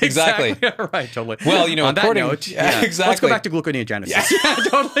 totally. Exactly. Right. Totally. Well, on that note, exactly. Let's go back to gluconeogenesis. Yeah,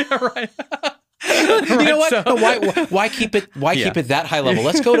 totally. Right. You know what? So, why keep it? Why keep it that high level?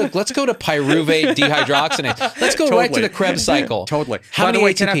 Let's go to pyruvate dehydrogenase. Let's go right to the Krebs cycle. Totally. By the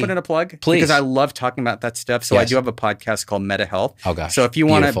way, can I put in a plug? Please, because I love talking about that stuff. So I do have a podcast called Meta Health. Oh gosh. So if you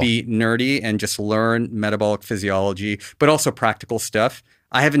want to be nerdy and just learn metabolic physiology, but also practical stuff.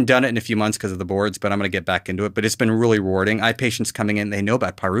 I haven't done it in a few months because of the boards, but I'm going to get back into it. But it's been really rewarding. I have patients coming in, they know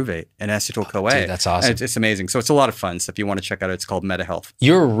about pyruvate and acetyl-CoA. Dude, that's awesome. It's amazing. So it's a lot of fun. So if you want to check out it, it's called Meta Health.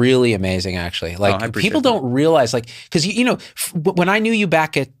 You're really amazing, actually. Like people don't realize, because when I knew you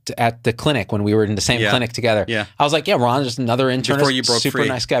back at the clinic, when we were in the same clinic together, I was like, Ron, just another internist, before you broke super free.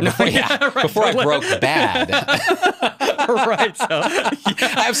 Nice guy. Before I broke bad. Right. So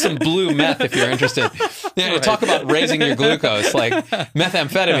I have some blue meth if you're interested. Talk about raising your glucose, like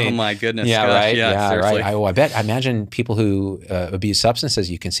methamphetamine. Oh my goodness. Yeah, gosh. right. Yeah, right. I imagine people who abuse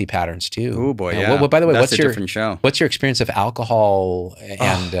substances, you can see patterns too. Oh boy, yeah. By the way, that's a different show. What's your experience of alcohol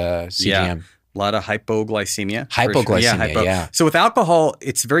and CGM? Yeah. A lot of hypoglycemia. Hypoglycemia, yeah. So with alcohol,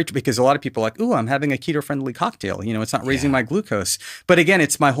 it's because a lot of people are like, ooh, I'm having a keto-friendly cocktail. It's not raising my glucose. But again,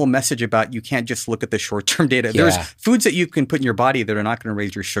 it's my whole message about you can't just look at the short-term data. There's foods that you can put in your body that are not going to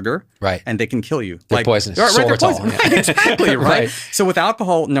raise your sugar. Right. And they can kill you. They're poisonous. Right, they're poisonous. Right, exactly, right? Right. So with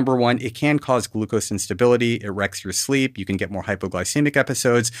alcohol, number one, it can cause glucose instability. It wrecks your sleep. You can get more hypoglycemic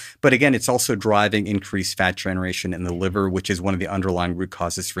episodes. But again, it's also driving increased fat generation in the liver, which is one of the underlying root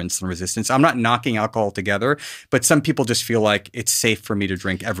causes for insulin resistance. I'm not knocking alcohol together, but some people just feel like it's safe for me to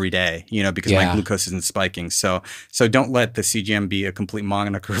drink every day, because my glucose isn't spiking. So don't let the CGM be a complete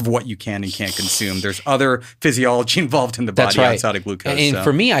moniker of what you can and can't consume. There's other physiology involved in the body outside of glucose. And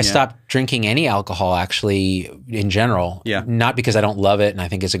for me, I stopped drinking any alcohol actually in general. Yeah. Not because I don't love it and I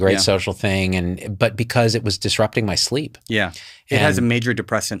think it's a great social thing, but because it was disrupting my sleep. Yeah. It has a major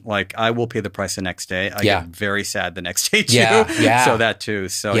depressant. Like I will pay the price the next day. I get very sad the next day too. Yeah. So that too.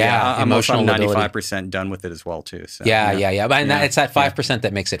 So I'm emotional 95% done with it as well too. So, yeah. But it's that 5%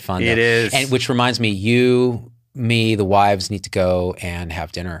 that makes it fun. It is. And which reminds me, you, me, the wives need to go and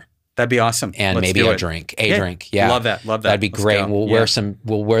have dinner. That'd be awesome. And maybe a drink. Yeah. Love that. That'd be great. And we'll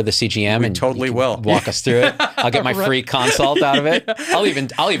wear the CGM and totally will walk us through it. I'll get my free consult out of it. I'll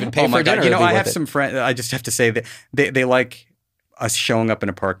even pay for dinner. I have some friends, I just have to say that they like us showing up in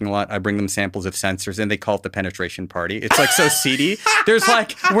a parking lot. I bring them samples of sensors, and they call it the penetration party. It's like so seedy. There's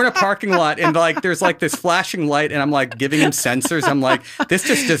like, we're in a parking lot, and like there's like this flashing light, and I'm like giving them sensors. I'm like, this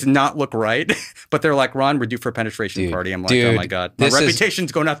just does not look right. But they're like, Ron, we're due for a penetration party. I'm like, oh my God, my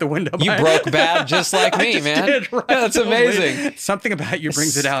reputation's going out the window. You broke bad just like me, man. Did, right? Yeah, that's amazing. Something about you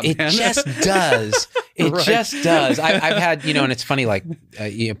brings it out, man. It just does. It just does. I've had, and it's funny, like,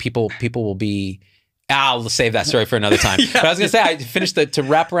 people will be, I'll save that story for another time. But I was going to say, I finished to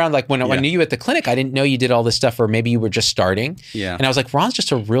wrap around, like when I knew you at the clinic, I didn't know you did all this stuff, or maybe you were just starting. Yeah. And I was like, Ron's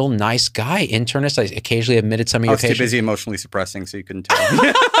just a real nice guy, internist. I occasionally admitted some of your patients. I was too busy emotionally suppressing, so you couldn't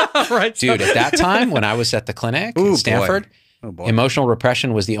tell. Right. Dude, at that time, when I was at the clinic in Stanford, emotional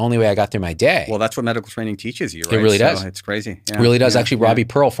repression was the only way I got through my day. Well, that's what medical training teaches you, right? It really does. It's crazy. Yeah. It really does. Actually, Robbie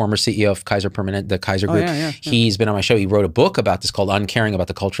Pearl, former CEO of Kaiser Permanente, the Kaiser Group, he's been on my show. He wrote a book about this called Uncaring, about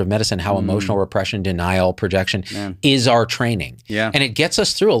the culture of medicine, how emotional repression, denial, projection is our training. Yeah. And it gets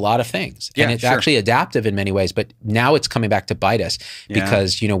us through a lot of things. And it's actually adaptive in many ways, but now it's coming back to bite us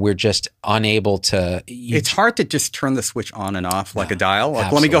because, we're just unable to. It's hard to just turn the switch on and off like a dial.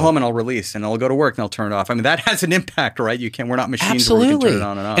 Like, let me go home and I'll release, and I'll go to work and I'll turn it off. I mean, that has an impact, right? We're not machines. Absolutely. Turn it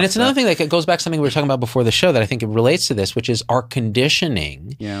on and off. And it's another thing that goes back to something we were talking about before the show that I think it relates to this, which is our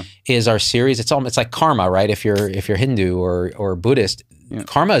conditioning is our series. It's like karma, right? If you're Hindu or Buddhist,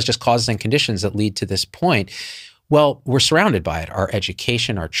 karma is just causes and conditions that lead to this point. Well, we're surrounded by it. Our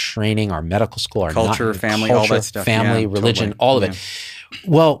education, our training, our medical school, our culture, family, all that stuff. Family, religion, all of it.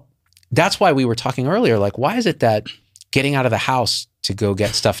 Well, that's why we were talking earlier, like, why is it that getting out of the house to go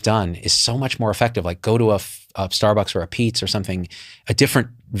get stuff done is so much more effective? Like, go to a Starbucks or a Pete's or something, a different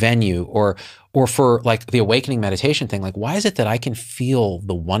venue, or for like the awakening meditation thing. Like, why is it that I can feel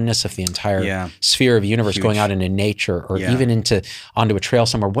the oneness of the entire sphere of universe going out into nature, or even onto a trail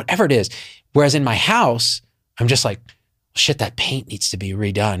somewhere, whatever it is. Whereas in my house, I'm just like, shit, that paint needs to be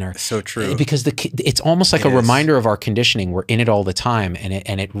redone. Or so true. Because it's almost like a reminder of our conditioning. We're in it all the time,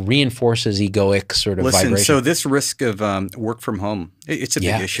 and it reinforces egoic sort of vibration. So this risk of work from home, it's a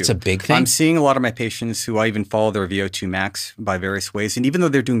big issue. It's a big thing. I'm seeing a lot of my patients who I even follow their VO2 max by various ways. And even though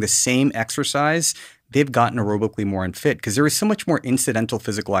they're doing the same exercise, they've gotten aerobically more unfit because there was so much more incidental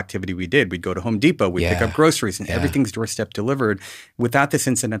physical activity we did. We'd go to Home Depot, we'd pick up groceries, and everything's doorstep delivered. Without this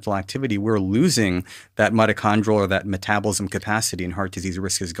incidental activity, we're losing that mitochondrial or that metabolism capacity, and heart disease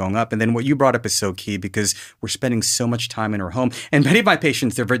risk is going up. And then what you brought up is so key because we're spending so much time in our home. And many of my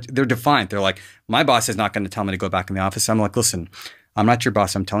patients, they're defiant. They're like, my boss is not going to tell me to go back in the office. I'm like, listen, I'm not your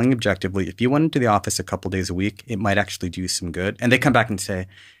boss. I'm telling you objectively, if you went into the office a couple days a week, it might actually do you some good. And they come back and say,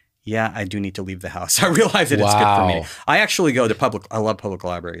 yeah, I do need to leave the house. I realize that it's good for me. I actually go to I love public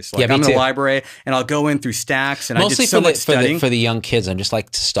libraries. Like, I'm in a library, and I'll go in through stacks, and mostly I did so much studying. For the young kids, I'm just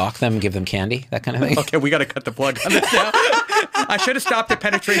like to stalk them, give them candy, that kind of thing. Okay, we got to cut the plug on this now. I should have stopped the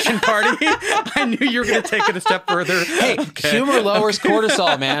penetration party. I knew you were going to take it a step further. Hey, humor lowers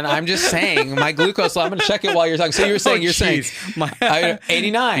cortisol, man. I'm just saying. My glucose, I'm going to check it while you're talking. So you're saying, my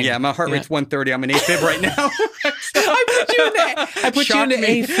 89. Yeah, my heart rate's 130. I'm in AFib right now. I put you into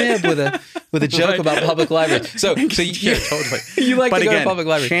AFib with a joke about public libraries. So you totally. You like to go to public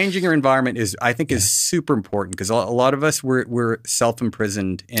libraries. Changing your environment is super important because a lot of us we're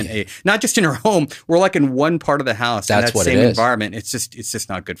self-imprisoned in not just in our home. We're like in one part of the house. That's in that what same it is. Environment. It's just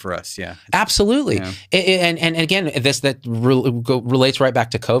not good for us. Yeah, absolutely. Yeah. And again, that relates right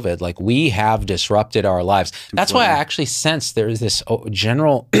back to COVID. Like, we have disrupted our lives. That's why I actually sense there's this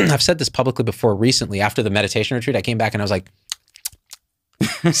general. I've said this publicly before. Recently, after the meditation retreat, I came back and I was like,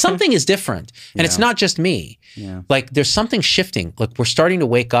 something is different. And it's not just me. Yeah. Like, there's something shifting. Look, we're starting to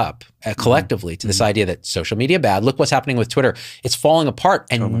wake up collectively to this idea that social media bad. Look what's happening with Twitter. It's falling apart,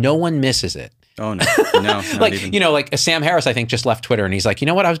 and no one misses it. Oh, no. No, like, like Sam Harris, I think, just left Twitter, and he's like, you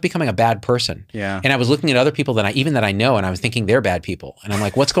know what? I was becoming a bad person. Yeah. And I was looking at other people that I know, and I was thinking they're bad people. And I'm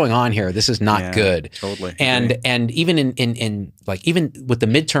like, what's going on here? This is not good. Totally. And even in like, even with the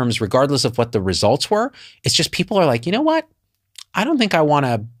midterms, regardless of what the results were, it's just people are like, you know what? I don't think I want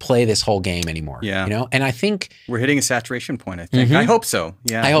to play this whole game anymore. Yeah. And I think we're hitting a saturation point, I think. I hope so.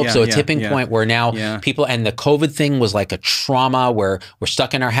 Yeah. I hope so. A tipping point where now people, and the COVID thing was like a trauma where we're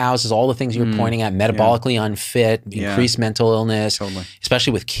stuck in our houses, all the things you were pointing at, metabolically unfit, increased mental illness,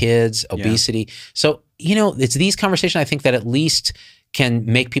 especially with kids, obesity. So, it's these conversations, I think, that at least can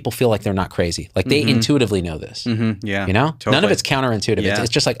make people feel like they're not crazy. Like, they intuitively know this. Yeah. Totally. None of it's counterintuitive. Yeah. It's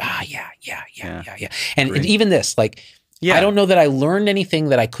just like, yeah. And even this, like, I don't know that I learned anything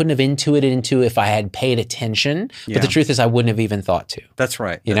that I couldn't have intuited into if I had paid attention. But the truth is I wouldn't have even thought to. That's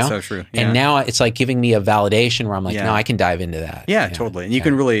right. That's so true. And now it's like giving me a validation where I'm like, no, I can dive into that. Yeah, totally. And you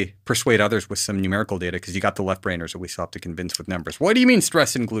can really persuade others with some numerical data because you got the left brainers that we still have to convince with numbers. What do you mean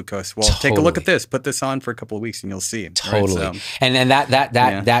stress and glucose? Well, take a look at this. Put this on for a couple of weeks and you'll see. Totally. Right? So, and then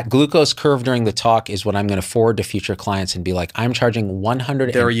that glucose curve during the talk is what I'm going to forward to future clients and be like, I'm charging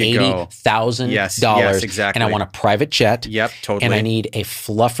 $180,000. Yes, exactly. And I want a private jet. Yep, totally. And I need a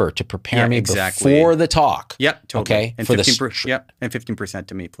fluffer to prepare me before the talk. Yep, totally. Okay. And 15%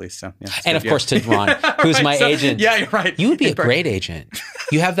 to me, please. So, and of course to Ron, who's my agent. Yeah, you're right. You would be a great agent.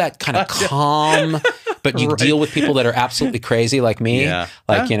 You have that kind of calm, but you deal with people that are absolutely crazy like me. Yeah.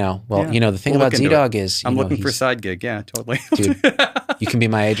 Like, the thing about ZDogg is I'm looking for a side gig. Yeah, totally. Dude, you can be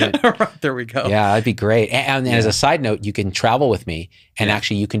my agent. There we go. Yeah, that'd be great. And as a side note, you can travel with me and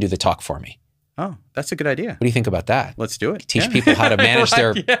actually you can do the talk for me. Oh, that's a good idea. What do you think about that? Let's do it. Teach people how to manage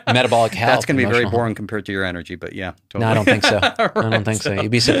their metabolic health. That's going to be very boring compared to your energy, but totally. No, I don't think so. I don't think so. You'd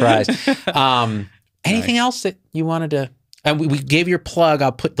be surprised. Anything else that you wanted to? And we gave your plug.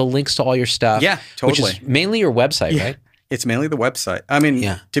 I'll put the links to all your stuff. Yeah, totally. Which is mainly your website, right? It's mainly the website. I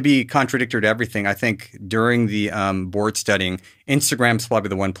mean, to be contradictory to everything, I think during the board studying, Instagram's probably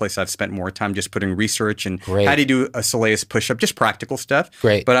the one place I've spent more time just putting research and how do you do a Soleus push-up, just practical stuff.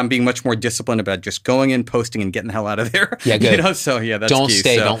 Great. But I'm being much more disciplined about just going in, posting, and getting the hell out of there. Yeah, good. That's don't key.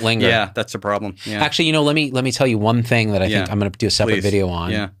 Stay, don't linger. Yeah, that's a problem. Yeah. Actually, let me tell you one thing that I think I'm going to do a separate video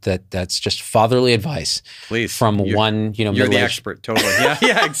on. Yeah. That's just fatherly advice. Please. From one, you're the expert, totally.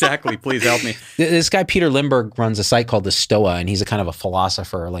 Yeah, exactly. Please help me. This guy Peter Limberg runs a site called the Stoa, and he's a kind of a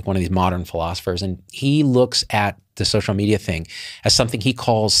philosopher, like one of these modern philosophers, and he looks at the social media thing as something he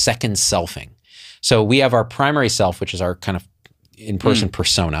calls second selfing. So we have our primary self, which is our kind of in-person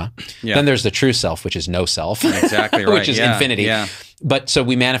persona. Yeah. Then there's the true self, which is no self. Exactly right. Which is infinity. Yeah. But so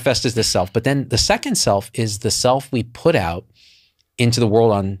we manifest as this self. But then the second self is the self we put out into the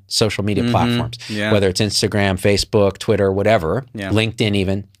world on social media platforms, whether it's Instagram, Facebook, Twitter, whatever, LinkedIn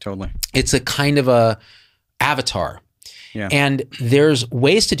even. Totally. It's a kind of a avatar. Yeah. And there's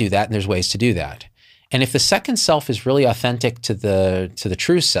ways to do that and there's ways to do that. And if the second self is really authentic to the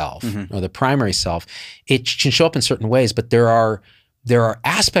true self or the primary self, it can show up in certain ways, but there are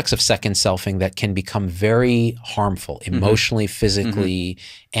aspects of second selfing that can become very harmful emotionally, physically,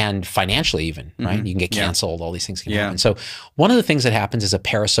 and financially even, right? You can get canceled, all these things can happen. So one of the things that happens is a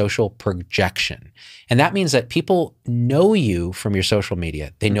parasocial projection. And that means that people know you from your social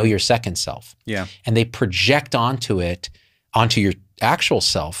media. They know your second self. Yeah. And they project onto your actual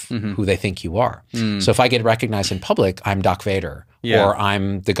self who they think you are. So if I get recognized in public, I'm Doc Vader, or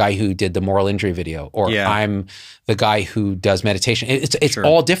I'm the guy who did the moral injury video, or I'm the guy who does meditation. It's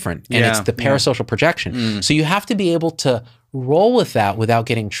all different, and it's the parasocial projection. So you have to be able to roll with that without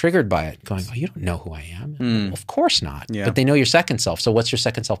getting triggered by it, going, oh, you don't know who I am. Well, of course not. But they know your second self. So what's your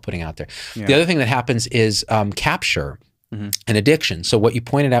second self putting out there? The other thing that happens is capture and addiction. So what you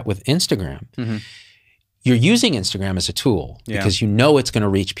pointed out with Instagram, you're using Instagram as a tool because you know it's going to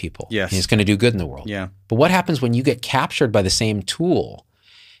reach people. Yes. And it's going to do good in the world. Yeah. But what happens when you get captured by the same tool?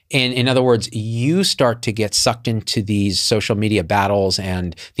 And in other words, you start to get sucked into these social media battles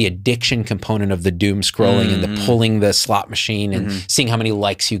and the addiction component of the doom scrolling and the pulling the slot machine and seeing how many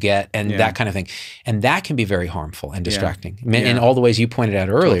likes you get and that kind of thing. And that can be very harmful and distracting in all the ways you pointed out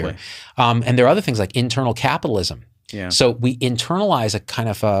earlier. Totally. And there are other things like internal capitalism. Yeah. So we internalize a kind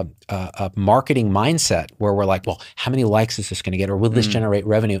of a marketing mindset where we're like, well, how many likes is this going to get, or will this generate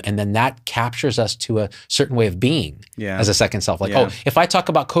revenue? And then that captures us to a certain way of being as a second self. Like, oh, if I talk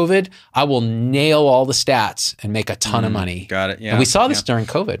about COVID, I will nail all the stats and make a ton of money. Got it. Yeah. And we saw this during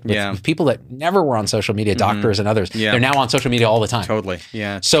COVID with people that never were on social media, doctors and others. Yeah. They're now on social media all the time. Totally.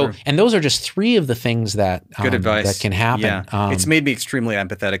 Yeah. So, and those are just three of the things that good advice that can happen. Yeah. It's made me extremely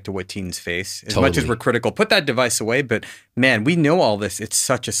empathetic to what teens face. As much as we're critical, put that device away. But man, we know all this. It's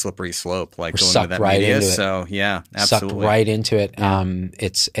such a slippery slope. Like going to that media. So yeah, absolutely. Sucked right into it.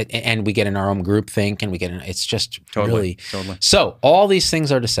 And we get in our own group think, and we get in. It's just really. So all these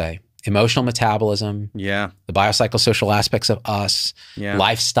things are to say: emotional metabolism. Yeah. The biopsychosocial aspects of us. Yeah.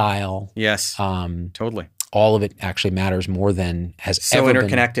 Lifestyle. Yes. Totally. All of it actually matters more than has ever been. So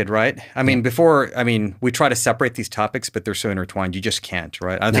interconnected, right? I mean, we try to separate these topics, but they're so intertwined. You just can't,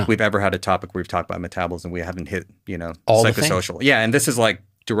 right? I don't think we've ever had a topic where we've talked about metabolism. We haven't hit, all psychosocial. Yeah, and this is like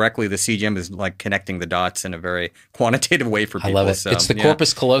directly, the CGM is like connecting the dots in a very quantitative way for people. I love it. So, it's the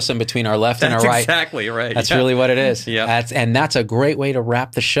corpus callosum between our left and our right. Exactly right. That's really what it is. Yeah. That's a great way to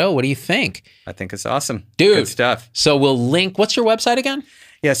wrap the show. What do you think? I think it's awesome. Dude. Good stuff. So we'll link, what's your website again?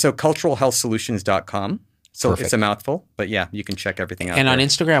 Yeah, so culturalhealthsolutions.com. So Perfect. It's a mouthful, but yeah, you can check everything out. And there. on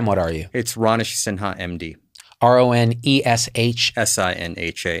Instagram, what are you? It's Ronesh Sinha, MD. RONESH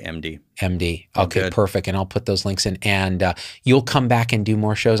SINHA, MD. MD. Okay, perfect. And I'll put those links in. And you'll come back and do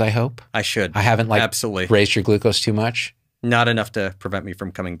more shows, I hope? I should. I haven't Absolutely raised your glucose too much? Not enough to prevent me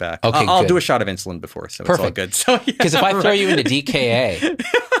from coming back. Okay, I'll do a shot of insulin before, so it's all good. So because if I throw you into DKA,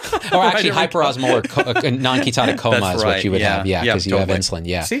 or actually hyperosmolar non-ketonic coma is what you would have. Yeah, because you have insulin.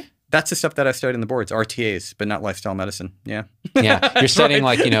 Yeah. See? That's the stuff that I studied in the boards, RTAs, but not lifestyle medicine. Yeah. Yeah. You're studying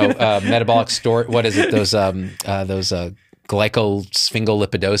metabolic store. What is it? Those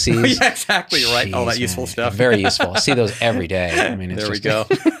glycosphingolipidoses. Yeah, exactly. Right. All that useful stuff. Very useful. I see those every day. I mean, there we go.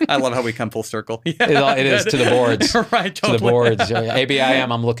 I love how we come full circle. Yeah, it is to the boards. Right. Totally. To the boards. ABIM,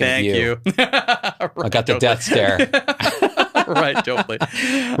 I'm looking at you. Thank you. I got the death stare. Right, totally.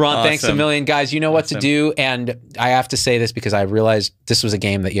 Ron, thanks a million. Guys, you know what to do. And I have to say this because I realized this was a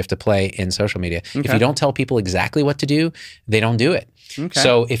game that you have to play in social media. Okay. If you don't tell people exactly what to do, they don't do it. Okay.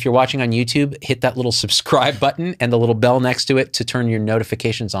 So if you're watching on YouTube, hit that little subscribe button and the little bell next to it to turn your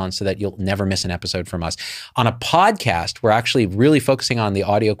notifications on so that you'll never miss an episode from us. On a podcast, we're actually really focusing on the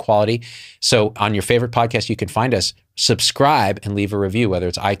audio quality. So on your favorite podcast, you can find us, subscribe and leave a review, whether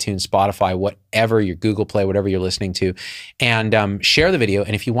it's iTunes, Spotify, whatever, your Google Play, whatever you're listening to, and share the video.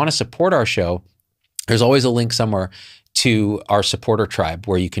 And if you want to support our show, there's always a link somewhere to our supporter tribe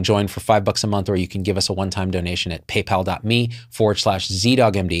where you can join for $5 a month, or you can give us a one-time donation at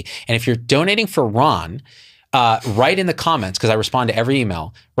paypal.me/ZDoggMD. And if you're donating for Ron, write in the comments, because I respond to every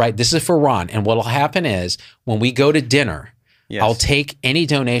email, right? This is for Ron. And what will happen is when we go to dinner, yes, I'll take any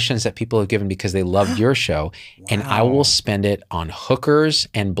donations that people have given because they loved your show, and I will spend it on hookers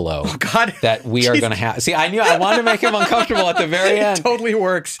and blow that we are going to have. See, I wanted to make him uncomfortable at the very end. It totally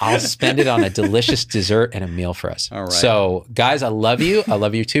works. I'll spend it on a delicious dessert and a meal for us. All right. So, guys, I love you. I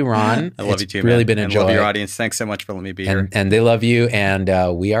love you too, Ron. I love you too, It's really been a joy. I love your audience. Thanks so much for letting me be here. And they love you, and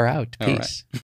we are out. Peace.